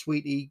by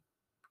Sweetie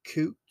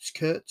Kurt,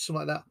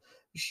 something like that.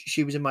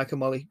 She was in Michael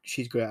Molly.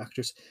 She's a great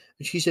actress.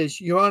 And she says,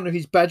 Your Honor,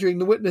 he's badgering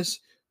the witness.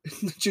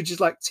 And the judge is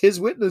like, it's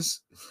his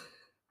witness.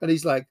 And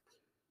he's like,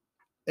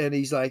 you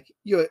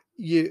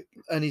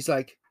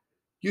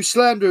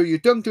slammed her, you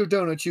dunked her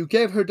donuts, you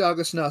gave her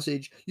dog a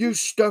sausage, you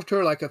stuffed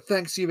her like a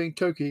Thanksgiving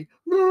turkey.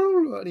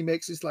 And he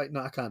makes this like, no,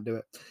 I can't do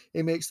it.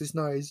 He makes this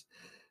noise.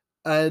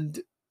 And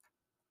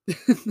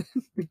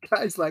the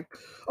guy's like,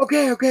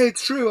 okay,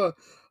 it's true.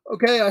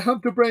 Okay, I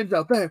humped her brains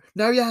out. There,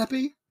 now you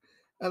happy?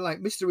 And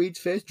like Mr. Reed's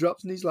face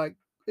drops, and he's like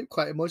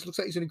quite emotional. Looks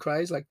like he's going to cry.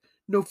 He's like,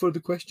 no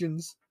further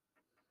questions.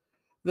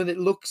 Then it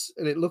looks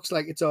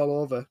like it's all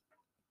over,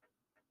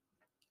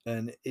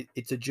 and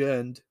it's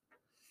adjourned.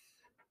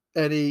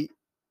 And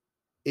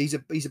he's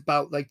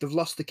about, like, they've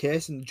lost the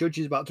case, and the judge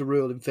is about to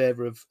rule in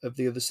favor of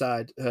the other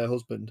side, her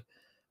husband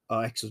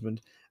or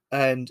ex-husband,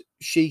 and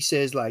she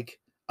says like,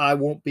 I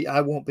won't be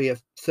a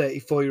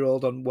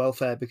 34-year-old on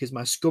welfare because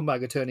my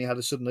scumbag attorney had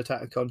a sudden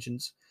attack of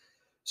conscience.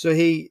 So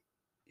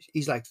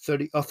he's like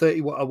 30 or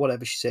 30 or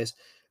whatever she says,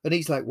 and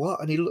he's like,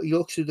 what? And he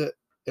looks at it,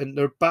 and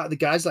the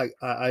guy's like,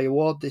 I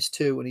award this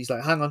too. And he's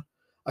like, hang on,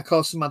 I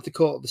call Samantha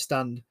Court at the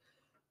stand,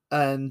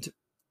 and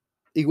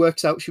he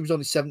works out she was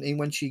only 17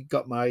 when she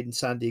got married and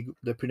signed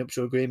the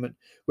prenuptial agreement,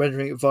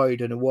 rendering it void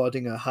and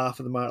awarding her half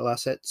of the marital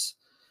assets.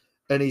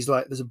 And he's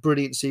like, there's a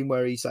brilliant scene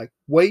where he's like,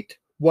 wait,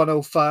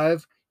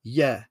 105,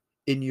 yeah,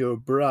 in your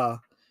bra.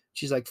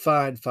 She's like,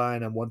 fine,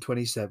 I'm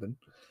 127.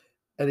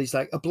 And he's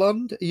like, a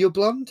blonde? Are you a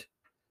blonde?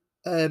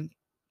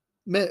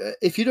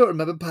 If you don't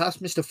remember, perhaps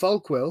Mr.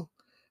 Falk will.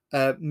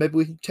 Maybe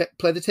we can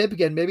play the tape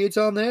again. Maybe it's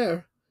on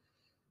there.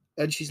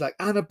 And she's like,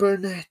 I'm a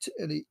brunette.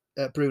 And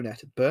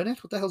brunette.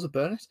 Burnett? What the hell's a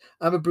brunette?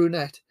 I'm a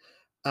brunette.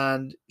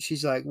 And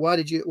she's like, why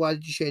did you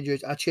change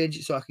yours? I changed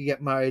it so I could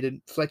get married.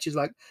 And Fletcher's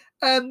like,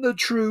 and the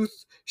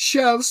truth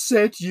shall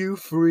set you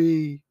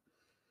free.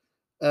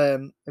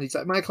 And he's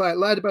like, my client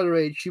lied about her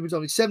age. She was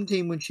only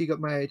 17 when she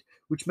got married,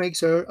 which makes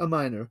her a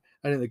minor.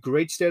 And in the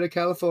great state of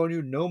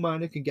California, no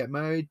minor can get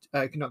married,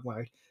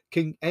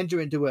 can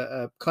enter into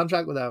a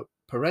contract without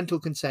parental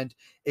consent,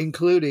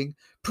 including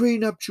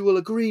prenuptial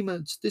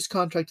agreements. This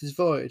contract is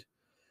void.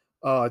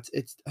 Oh,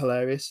 it's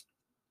hilarious.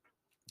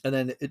 And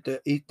then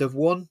they've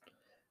won.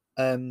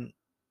 And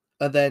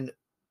then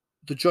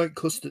the joint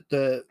custody,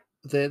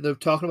 they're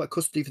talking about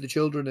custody for the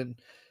children, and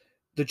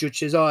the judge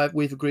says, oh,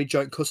 we've agreed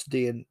joint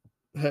custody, and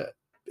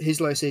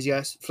his lawyer says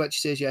yes, Fletcher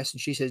says yes,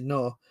 and she says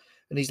no.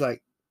 And he's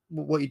like,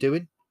 what are you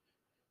doing?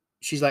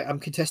 She's like, I'm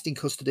contesting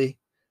custody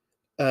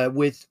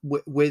with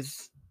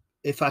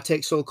if I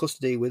take sole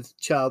custody with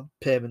child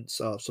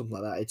payments or something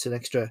like that. It's an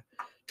extra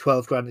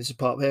 12 grand in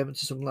support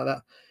payments or something like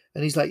that.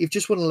 And he's like, you've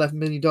just won $11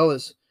 million.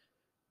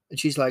 And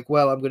she's like,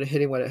 well, I'm going to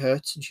hit him when it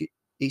hurts. And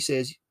he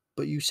says,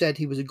 but you said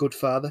he was a good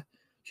father.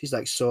 She's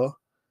like, so?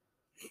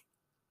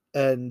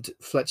 And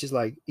Fletcher's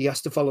like, he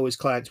has to follow his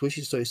client's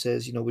wishes. So he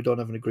says, we don't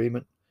have an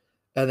agreement.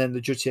 And then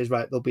the judge says,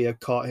 right, there'll be a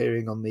court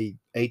hearing on the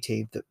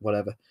 18th,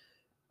 whatever.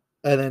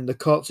 And then the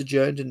court's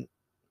adjourned, and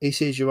he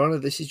says, Your Honour,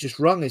 this is just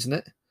wrong, isn't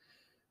it?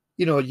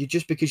 You know, you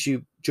just because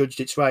you judged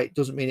it's right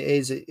doesn't mean it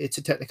is. It's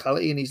a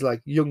technicality. And he's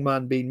like, young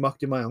man being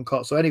mocked in my own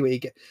court. So anyway,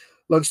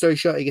 long story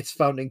short, he gets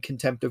found in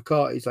contempt of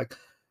court. He's like,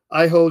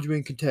 I hold you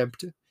in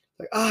contempt.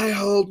 Like, I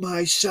hold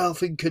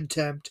myself in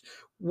contempt.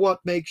 What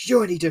makes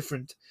you any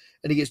different?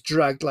 And he gets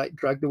dragged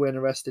away and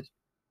arrested.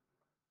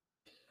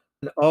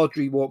 And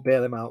Audrey won't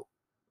bail him out,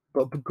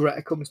 but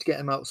Greta comes to get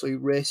him out, so he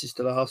races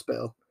to the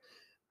hospital.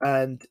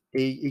 And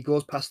he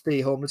goes past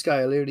the homeless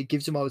guy earlier, and he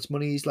gives him all this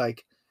money. He's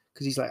like,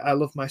 because he's like, I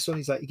love my son.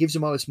 He's like, he gives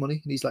him all this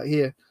money, and he's like,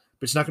 here,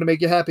 but it's not going to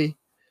make you happy.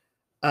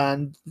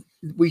 And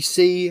we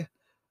see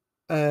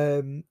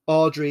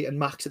Audrey and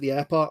Max at the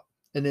airport,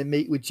 and they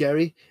meet with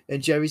Jerry,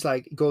 and Jerry's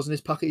like, goes in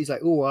his pocket. He's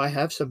like, oh, I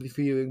have something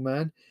for you, young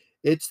man.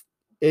 It's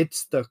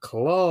the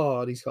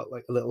claw. And he's got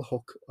like a little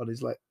hook on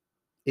his like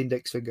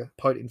index finger,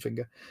 pointing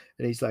finger,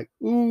 and he's like,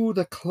 ooh,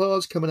 the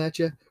claw's coming at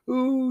you.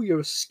 Ooh,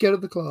 you're scared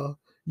of the claw.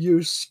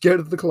 You're scared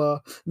of the claw.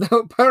 Now,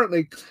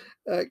 apparently,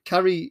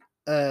 Carrie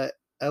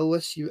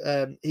Elwes,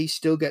 he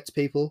still gets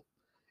people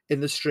in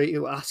the street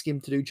who ask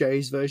him to do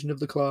Jerry's version of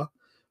the claw,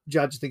 which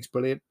I just think's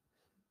brilliant.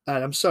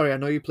 And I'm sorry, I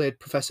know you played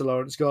Professor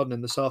Lawrence Gordon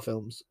in the Saw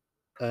films,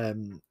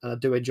 and I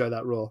do enjoy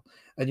that role.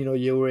 And you know,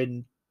 you were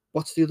in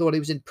what's the other one? He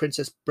was in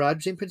Princess Bride.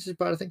 Was he in Princess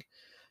Bride? I think.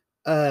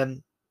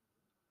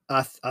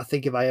 I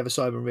think if I ever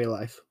saw him in real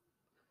life,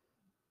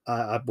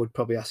 I would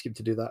probably ask him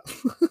to do that.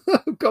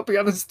 I've got to be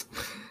honest.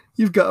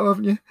 You've got him,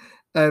 haven't you?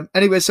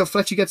 Anyway, so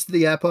Fletcher gets to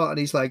the airport and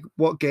he's like,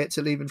 what gates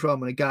are leaving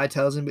from? And a guy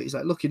tells him, but he's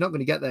like, look, you're not going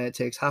to get there. It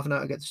takes half an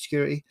hour to get to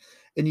security.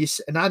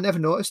 And I never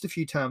noticed a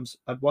few times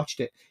I'd watched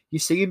it. You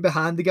see him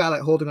behind the guy,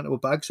 like holding onto a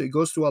bag. So he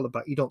goes through all the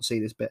bag. You don't see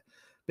this bit,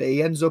 but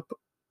he ends up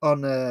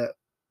on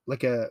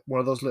one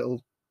of those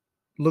little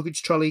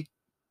luggage trolley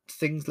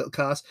things, little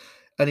cars.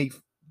 And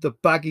the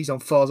bag he's on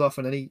falls off,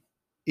 and then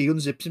he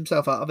unzips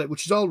himself out of it,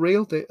 which is all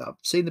real. I've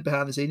seen the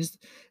behind the scenes.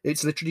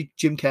 It's literally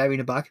Jim Carrey in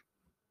a bag.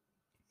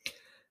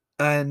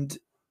 And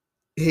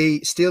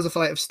he steals a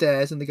flight of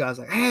stairs, and the guy's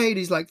like, hey, and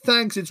he's like,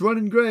 thanks, it's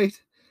running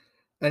great.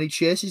 And he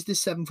chases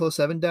this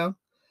 747 down.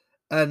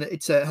 And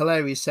it's a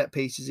hilarious set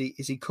piece as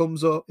he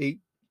comes up, he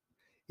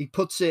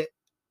puts the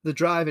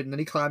drive in, and then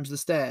he climbs the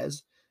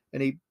stairs,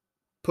 and he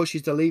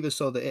pushes the lever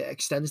so that it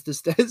extends the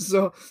stairs.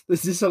 So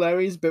there's this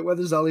hilarious bit where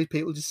there's all these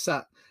people just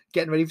sat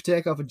getting ready for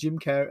takeoff, and Jim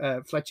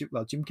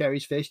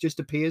Carrey's face just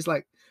appears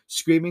like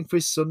screaming for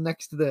his son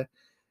next to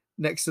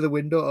the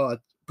window. Oh,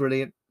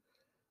 brilliant.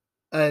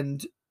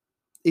 And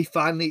he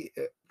finally,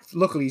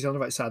 luckily he's on the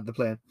right side of the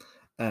plane.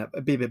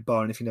 It'd be a bit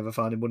boring if you never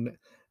found him, wouldn't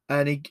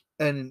it?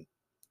 And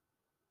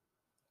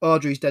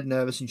Audrey's dead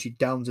nervous, and she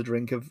downs a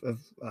drink of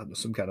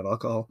some kind of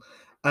alcohol.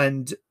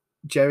 And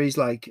Jerry's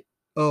like,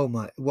 oh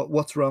my,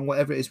 what's wrong?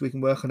 Whatever it is, we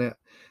can work on it.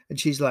 And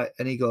she's like,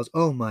 and he goes,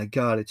 oh my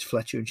God, it's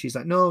Fletcher. And she's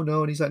like, no.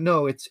 And he's like,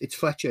 no, it's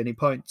Fletcher. And he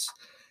points.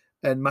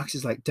 And Max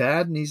is like,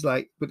 Dad. And he's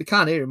like, but they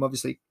can't hear him,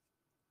 obviously.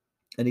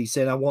 And he's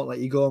saying, I won't let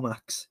you go,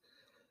 Max.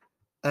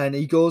 And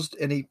he goes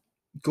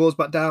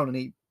back down, and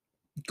he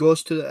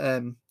goes to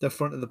the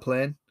front of the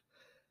plane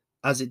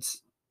as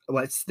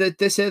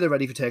they say they're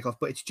ready for takeoff,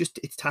 but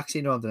it's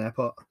taxiing around an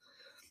airport.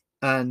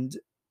 And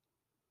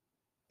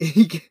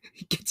he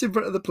gets in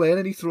front of the plane,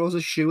 and he throws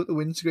a shoe at the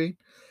windscreen.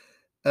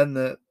 And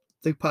the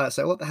pilot's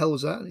like, what the hell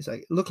was that? And he's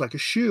like, it looked like a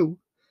shoe.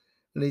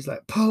 And he's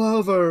like,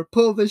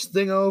 pull this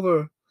thing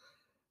over.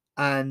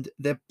 And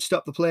they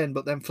stop the plane,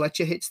 but then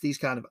Fletcher hits these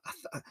kind of,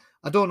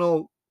 I don't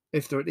know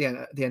if they're at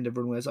the end of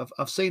runways.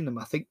 I've seen them.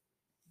 I think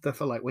they're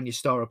for like when you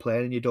store a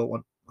plane and you don't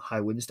want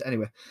high winds.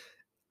 Anyway,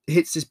 he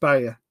hits this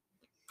barrier,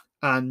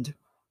 and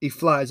he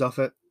flies off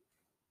it,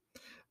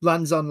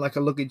 lands on like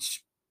a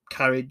luggage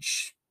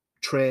carriage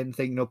train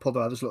thing, pulled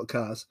out of those little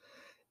cars,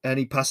 and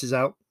he passes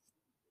out.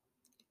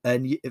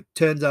 And it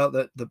turns out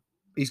that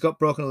he's got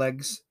broken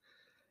legs.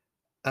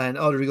 And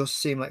Audrey goes to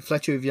see him like,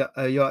 Fletcher, you're out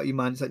of your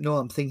mind. He's like, no,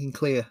 I'm thinking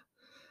clear.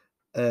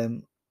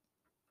 And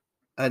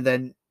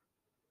then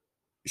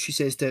she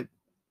says to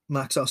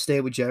Max, I'll stay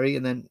with Jerry.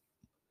 And then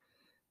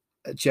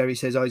Jerry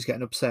says, oh, he's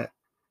getting upset.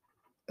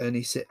 And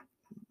he says,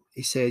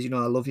 I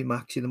love you,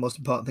 Max. You're the most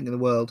important thing in the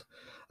world.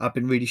 I've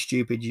been really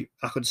stupid.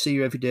 I could see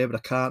you every day, but I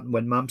can't. And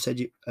when Mum said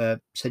you were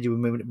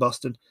moving to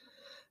Boston,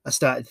 I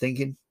started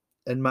thinking.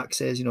 And Max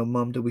says,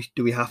 Mum, do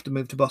we have to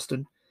move to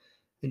Boston?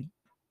 And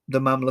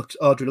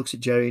Audrey looks at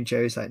Jerry, and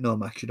Jerry's like, no,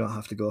 Max, you don't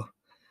have to go.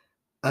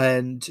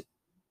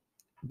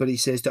 But he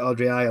says to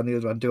Audrey, I, on the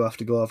other hand, do have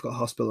to go. I've got a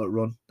hospital at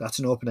Run. That's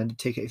an open-ended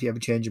ticket if you ever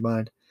change your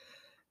mind.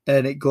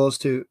 And it goes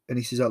to, and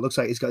he says, oh, it looks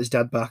like he's got his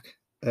dad back.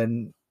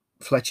 And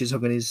Fletcher's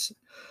hugging his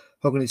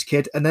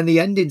kid. And then the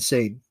ending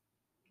scene.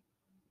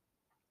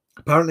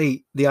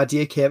 Apparently, the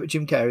idea came at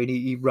Jim Carrey, and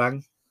he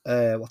rang,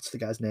 what's the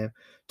guy's name?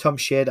 Tom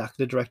Shadak,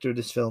 the director of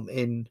this film,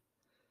 in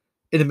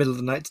the middle of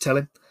the night to tell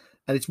him.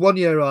 And it's 1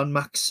 year on,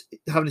 Max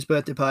having his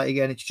birthday party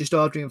again. It's just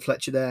Audrey and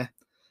Fletcher there.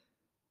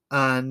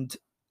 And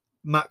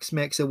Max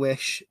makes a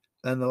wish,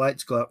 and the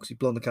lights go out because he's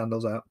blown the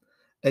candles out.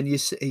 And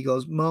he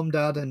goes, Mom,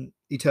 Dad, and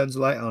he turns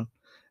the light on.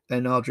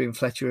 And Audrey and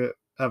Fletcher are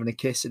having a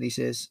kiss, and he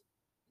says,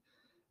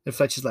 And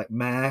Fletcher's like,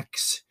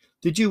 Max,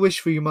 did you wish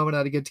for your mum and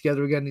I to get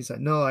together again? And he's like,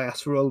 no, I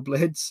asked for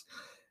rollerblades.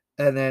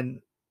 And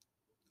then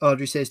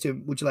Audrey says to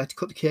him, would you like to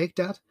cut the cake,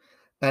 Dad?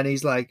 And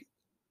he's like,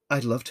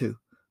 I'd love to,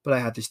 but I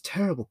had this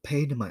terrible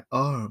pain in my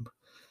arm.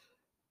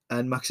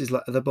 And Max is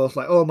like, they're both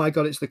like, oh my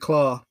God, it's the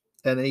claw.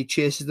 And then he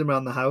chases them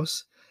around the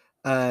house.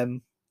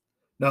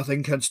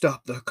 Nothing can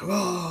stop the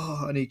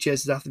claw. And he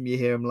chases after them. You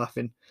hear him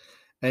laughing.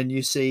 And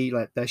you see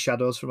like their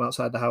shadows from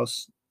outside the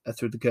house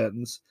through the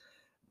curtains.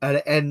 And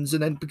it ends.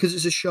 And then because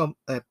it's a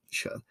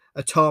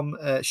Tom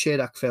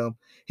Shadak film,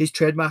 his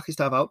trademark is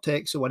to have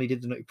outtakes. So when he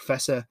did The Nutty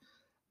Professor,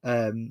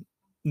 and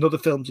other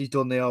films he's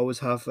done, they always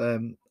have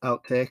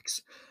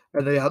outtakes.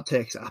 And the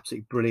outtakes are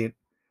absolutely brilliant.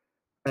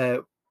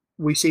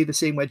 We see the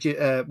scene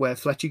where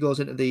Fletcher goes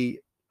into the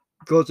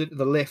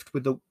lift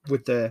with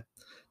the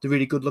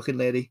really good looking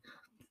lady,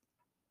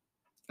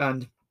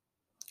 and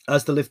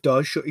as the lift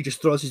doors shut, he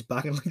just throws his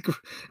back and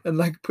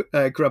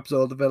grabs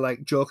hold of her,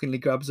 like jokingly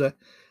grabs her,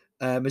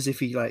 as if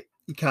he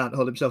can't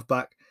hold himself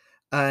back.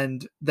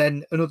 And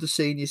then another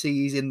scene, you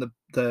see he's in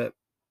the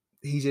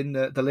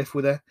lift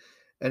with her,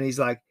 and he's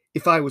like,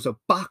 if I was a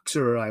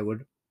boxer, I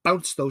would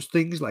bounce those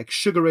things like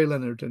Sugar Ray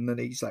Leonard. And then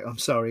he's like, I'm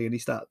sorry, and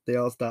they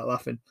all start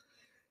laughing.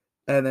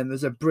 And then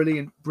there's a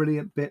brilliant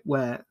bit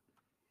where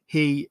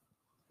he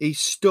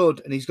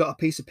stood and he's got a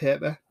piece of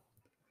paper,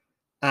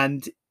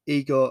 and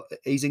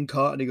he's in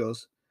court and he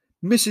goes,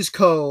 Mrs.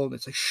 Cole, and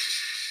it's like,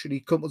 shh, and he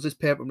crumples his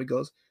paper and he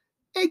goes,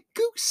 a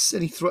goose,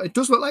 and it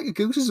does look like a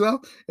goose as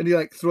well, and he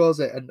like throws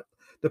it, and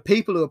the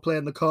people who are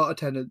playing the court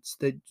attendants,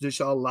 they just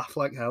all laugh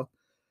like hell.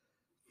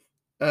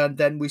 And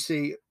then we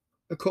see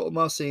a couple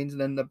more scenes,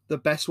 and then the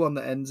best one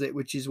that ends it,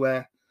 which is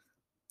where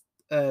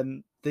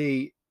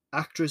the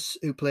actress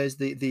who plays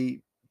the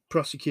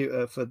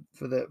prosecutor for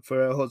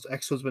her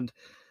ex-husband,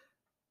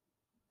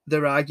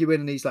 they're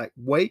arguing, and he's like,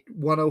 wait,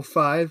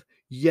 105,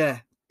 yeah,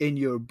 in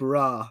your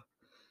bra.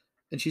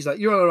 And she's like,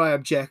 Your Honor, I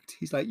object.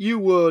 He's like, you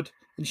would.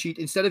 And she,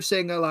 instead of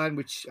saying her line,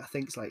 which I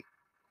think is like,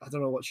 I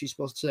don't know what she's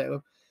supposed to say to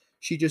him,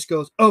 she just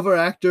goes, over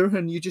actor.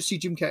 And you just see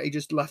Jim Carrey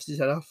just laughs his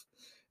head off.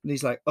 And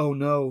he's like, oh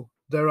no,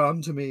 they're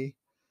on to me.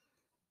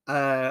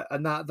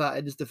 And that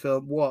ends the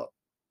film. What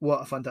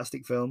a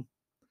fantastic film.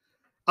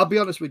 I'll be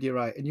honest with you,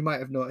 right? And you might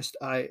have noticed,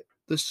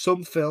 there's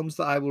some films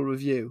that I will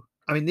review.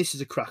 I mean, this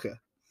is a cracker.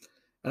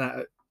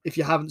 And if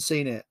you haven't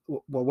seen it,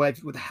 well, where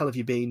the hell have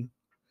you been?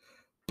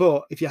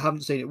 But if you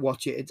haven't seen it,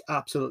 watch it. It's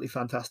absolutely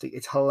fantastic.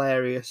 It's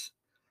hilarious.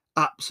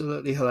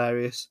 Absolutely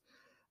hilarious.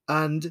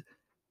 And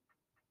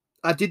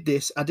I did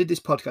this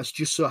podcast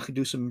just so I could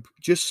do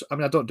I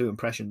mean, I don't do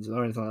impressions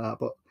or anything like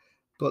that,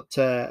 but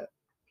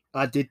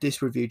I did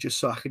this review just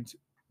so I could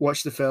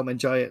watch the film,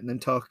 enjoy it, and then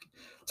talk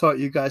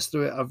you guys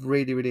through it. I've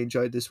really, really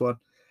enjoyed this one.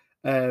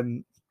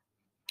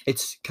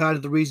 It's kind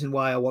of the reason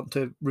why I want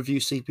to review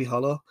Sleepy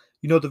Hollow.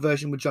 You know, the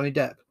version with Johnny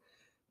Depp.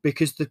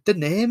 Because the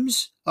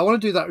names, I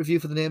want to do that review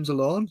for the names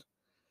alone.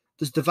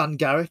 There's the Van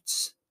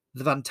Garretts,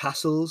 the Van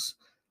Tassels,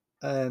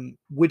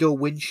 Widow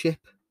Winship,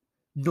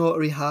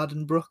 Notary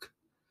Hardenbrook.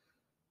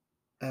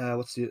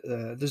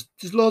 There's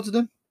loads of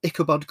them.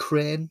 Ichabod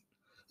Crane.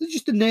 There's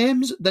just the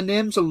names. The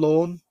names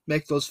alone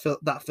make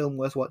that film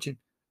worth watching,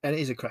 and it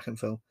is a cracking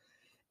film.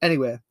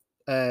 Anyway,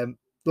 Liar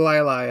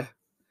Liar.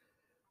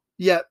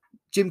 Yeah,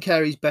 Jim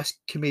Carrey's best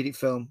comedic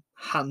film,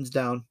 hands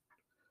down.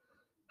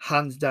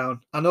 Hands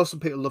down. I know some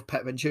people love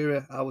Pet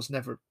Ventura.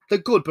 They're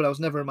good, but I was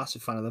never a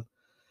massive fan of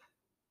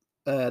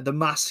them. The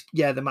Mask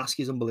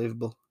is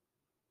unbelievable.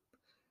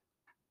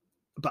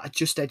 But I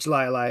just edge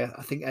Liar Liar.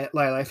 I think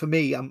Liar Liar for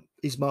me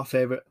is my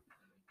favourite.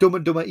 Dumb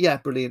and Dumber, yeah,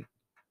 brilliant.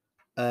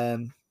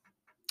 They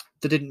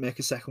didn't make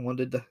a second one,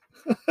 did they?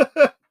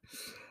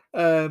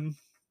 It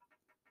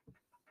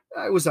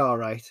was all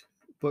right,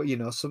 but you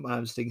know,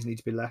 sometimes things need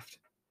to be left.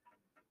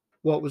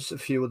 What was a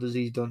few others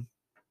he's done,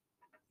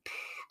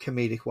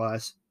 comedic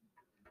wise?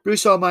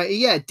 Bruce Almighty,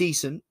 yeah,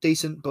 decent,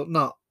 but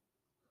not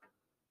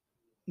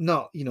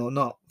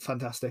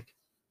fantastic.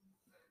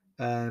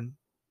 I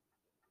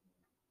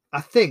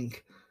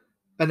think,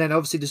 and then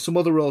obviously there's some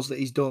other roles that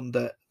he's done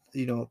that,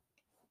 you know,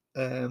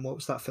 what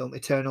was that film?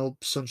 Eternal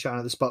Sunshine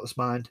of the Spotless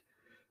Mind,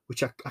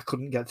 which I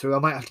couldn't get through. I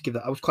might have to give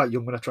that. I was quite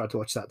young when I tried to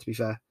watch that, to be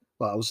fair.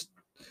 Well,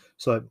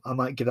 so I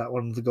might give that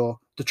one a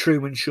go. The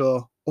Truman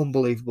Show,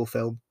 unbelievable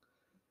film,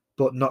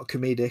 but not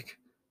comedic.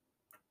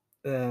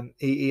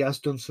 He's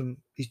done some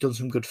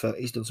good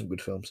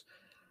films.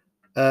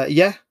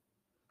 Yeah.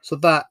 So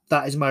that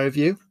is my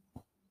review.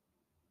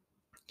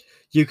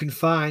 You can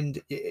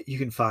find me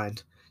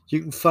on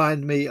you can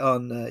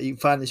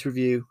find this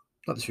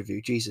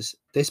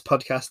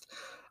podcast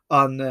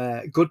on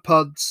Good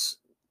Pods,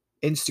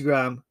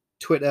 Instagram,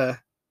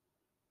 Twitter.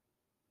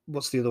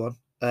 What's the other one?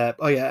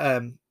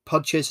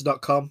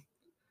 Podchaser.com.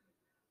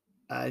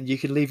 And you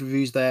can leave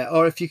reviews there,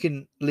 or if you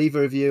can leave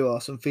a review or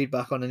some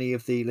feedback on any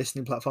of the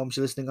listening platforms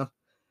you're listening on,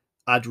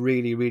 I'd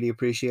really, really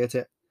appreciate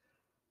it.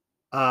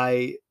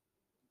 I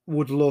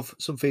would love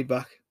some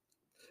feedback.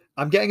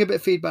 I'm getting a bit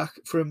of feedback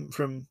from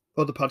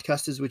other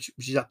podcasters, which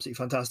is absolutely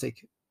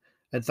fantastic.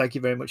 And thank you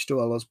very much to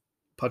all those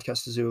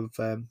podcasters who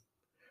have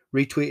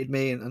retweeted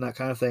me and that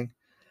kind of thing.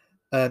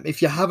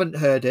 If you haven't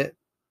heard it,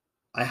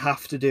 I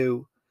have to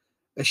do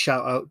a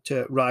shout out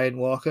to Ryan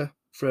Walker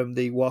from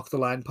the Walk the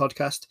Line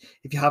podcast.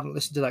 If you haven't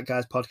listened to that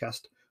guy's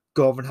podcast,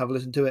 go over and have a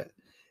listen to it.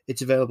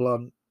 It's available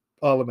on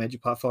all the major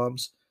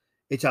platforms.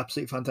 It's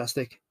absolutely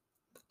fantastic.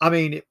 I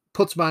mean, it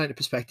puts mine into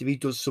perspective. He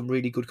does some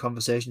really good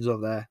conversations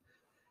over there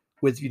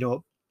with,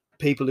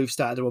 people who've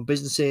started their own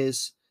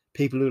businesses,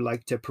 people who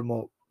like to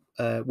promote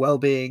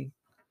well-being,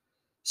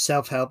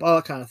 self-help, all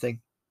that kind of thing.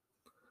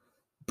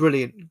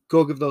 Brilliant.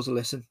 Go give those a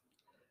listen.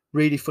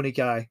 Really funny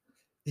guy.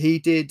 He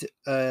did.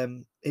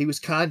 He was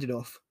kind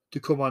enough to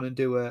come on and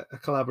do a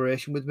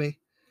collaboration with me.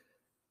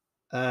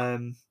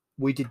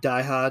 We did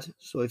Die Hard,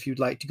 so if you'd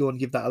like to go and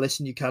give that a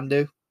listen, you can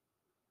do.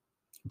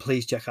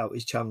 Please check out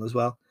his channel as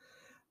well.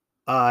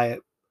 I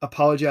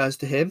apologise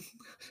to him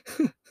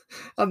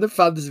and the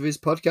fans of his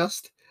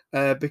podcast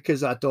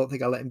because I don't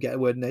think I let him get a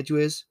word in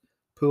edgeways.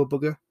 Poor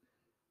bugger.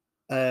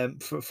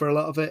 For a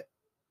lot of it,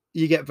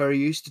 you get very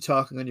used to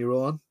talking on your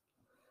own,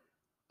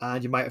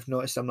 and you might have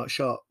noticed I'm not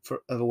short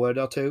of a word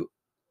or two,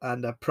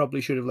 and I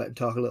probably should have let him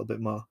talk a little bit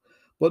more.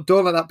 But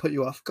don't let that put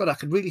you off. God, I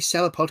could really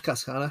sell a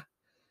podcast, can't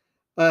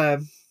I?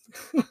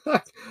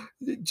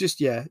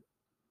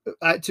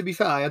 To be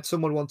fair, I had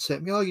someone once say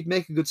to me, "Oh, you'd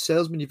make a good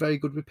salesman. You're very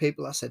good with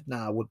people." I said,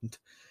 "Nah, I wouldn't,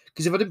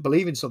 because if I didn't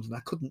believe in something,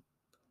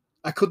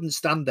 I couldn't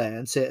stand there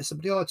and say to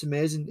somebody, 'Oh, it's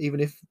amazing,' even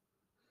if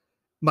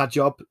my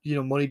job,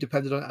 money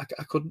depended on it.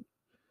 I couldn't.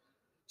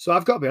 So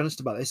I've got to be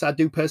honest about this. I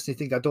do personally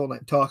think I don't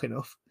like talk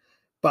enough,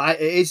 but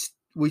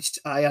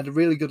I had a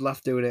really good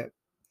laugh doing it.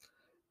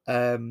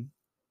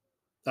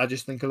 I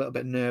just think a little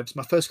bit nerves.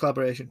 My first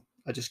collaboration,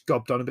 I just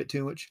gobbed on a bit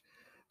too much,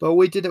 but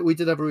we did it. We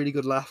did have a really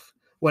good laugh.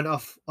 Went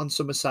off on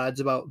some asides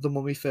about the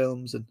Mummy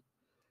films and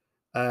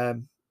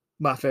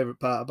my favourite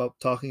part about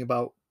talking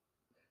about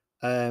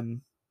the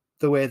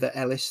way that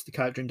Ellis, the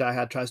character in Die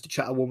Hard, tries to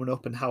chat a woman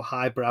up and how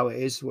highbrow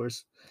it is.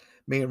 Whereas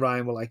me and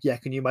Ryan were like, "Yeah,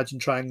 can you imagine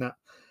trying that?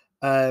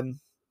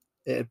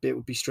 It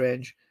would be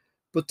strange."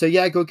 But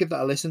yeah, go give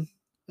that a listen.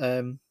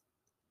 And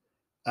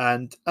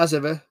as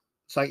ever,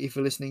 thank you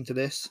for listening to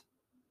this.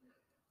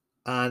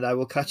 And I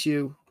will catch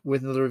you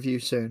with another review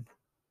soon.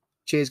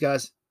 Cheers,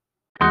 guys.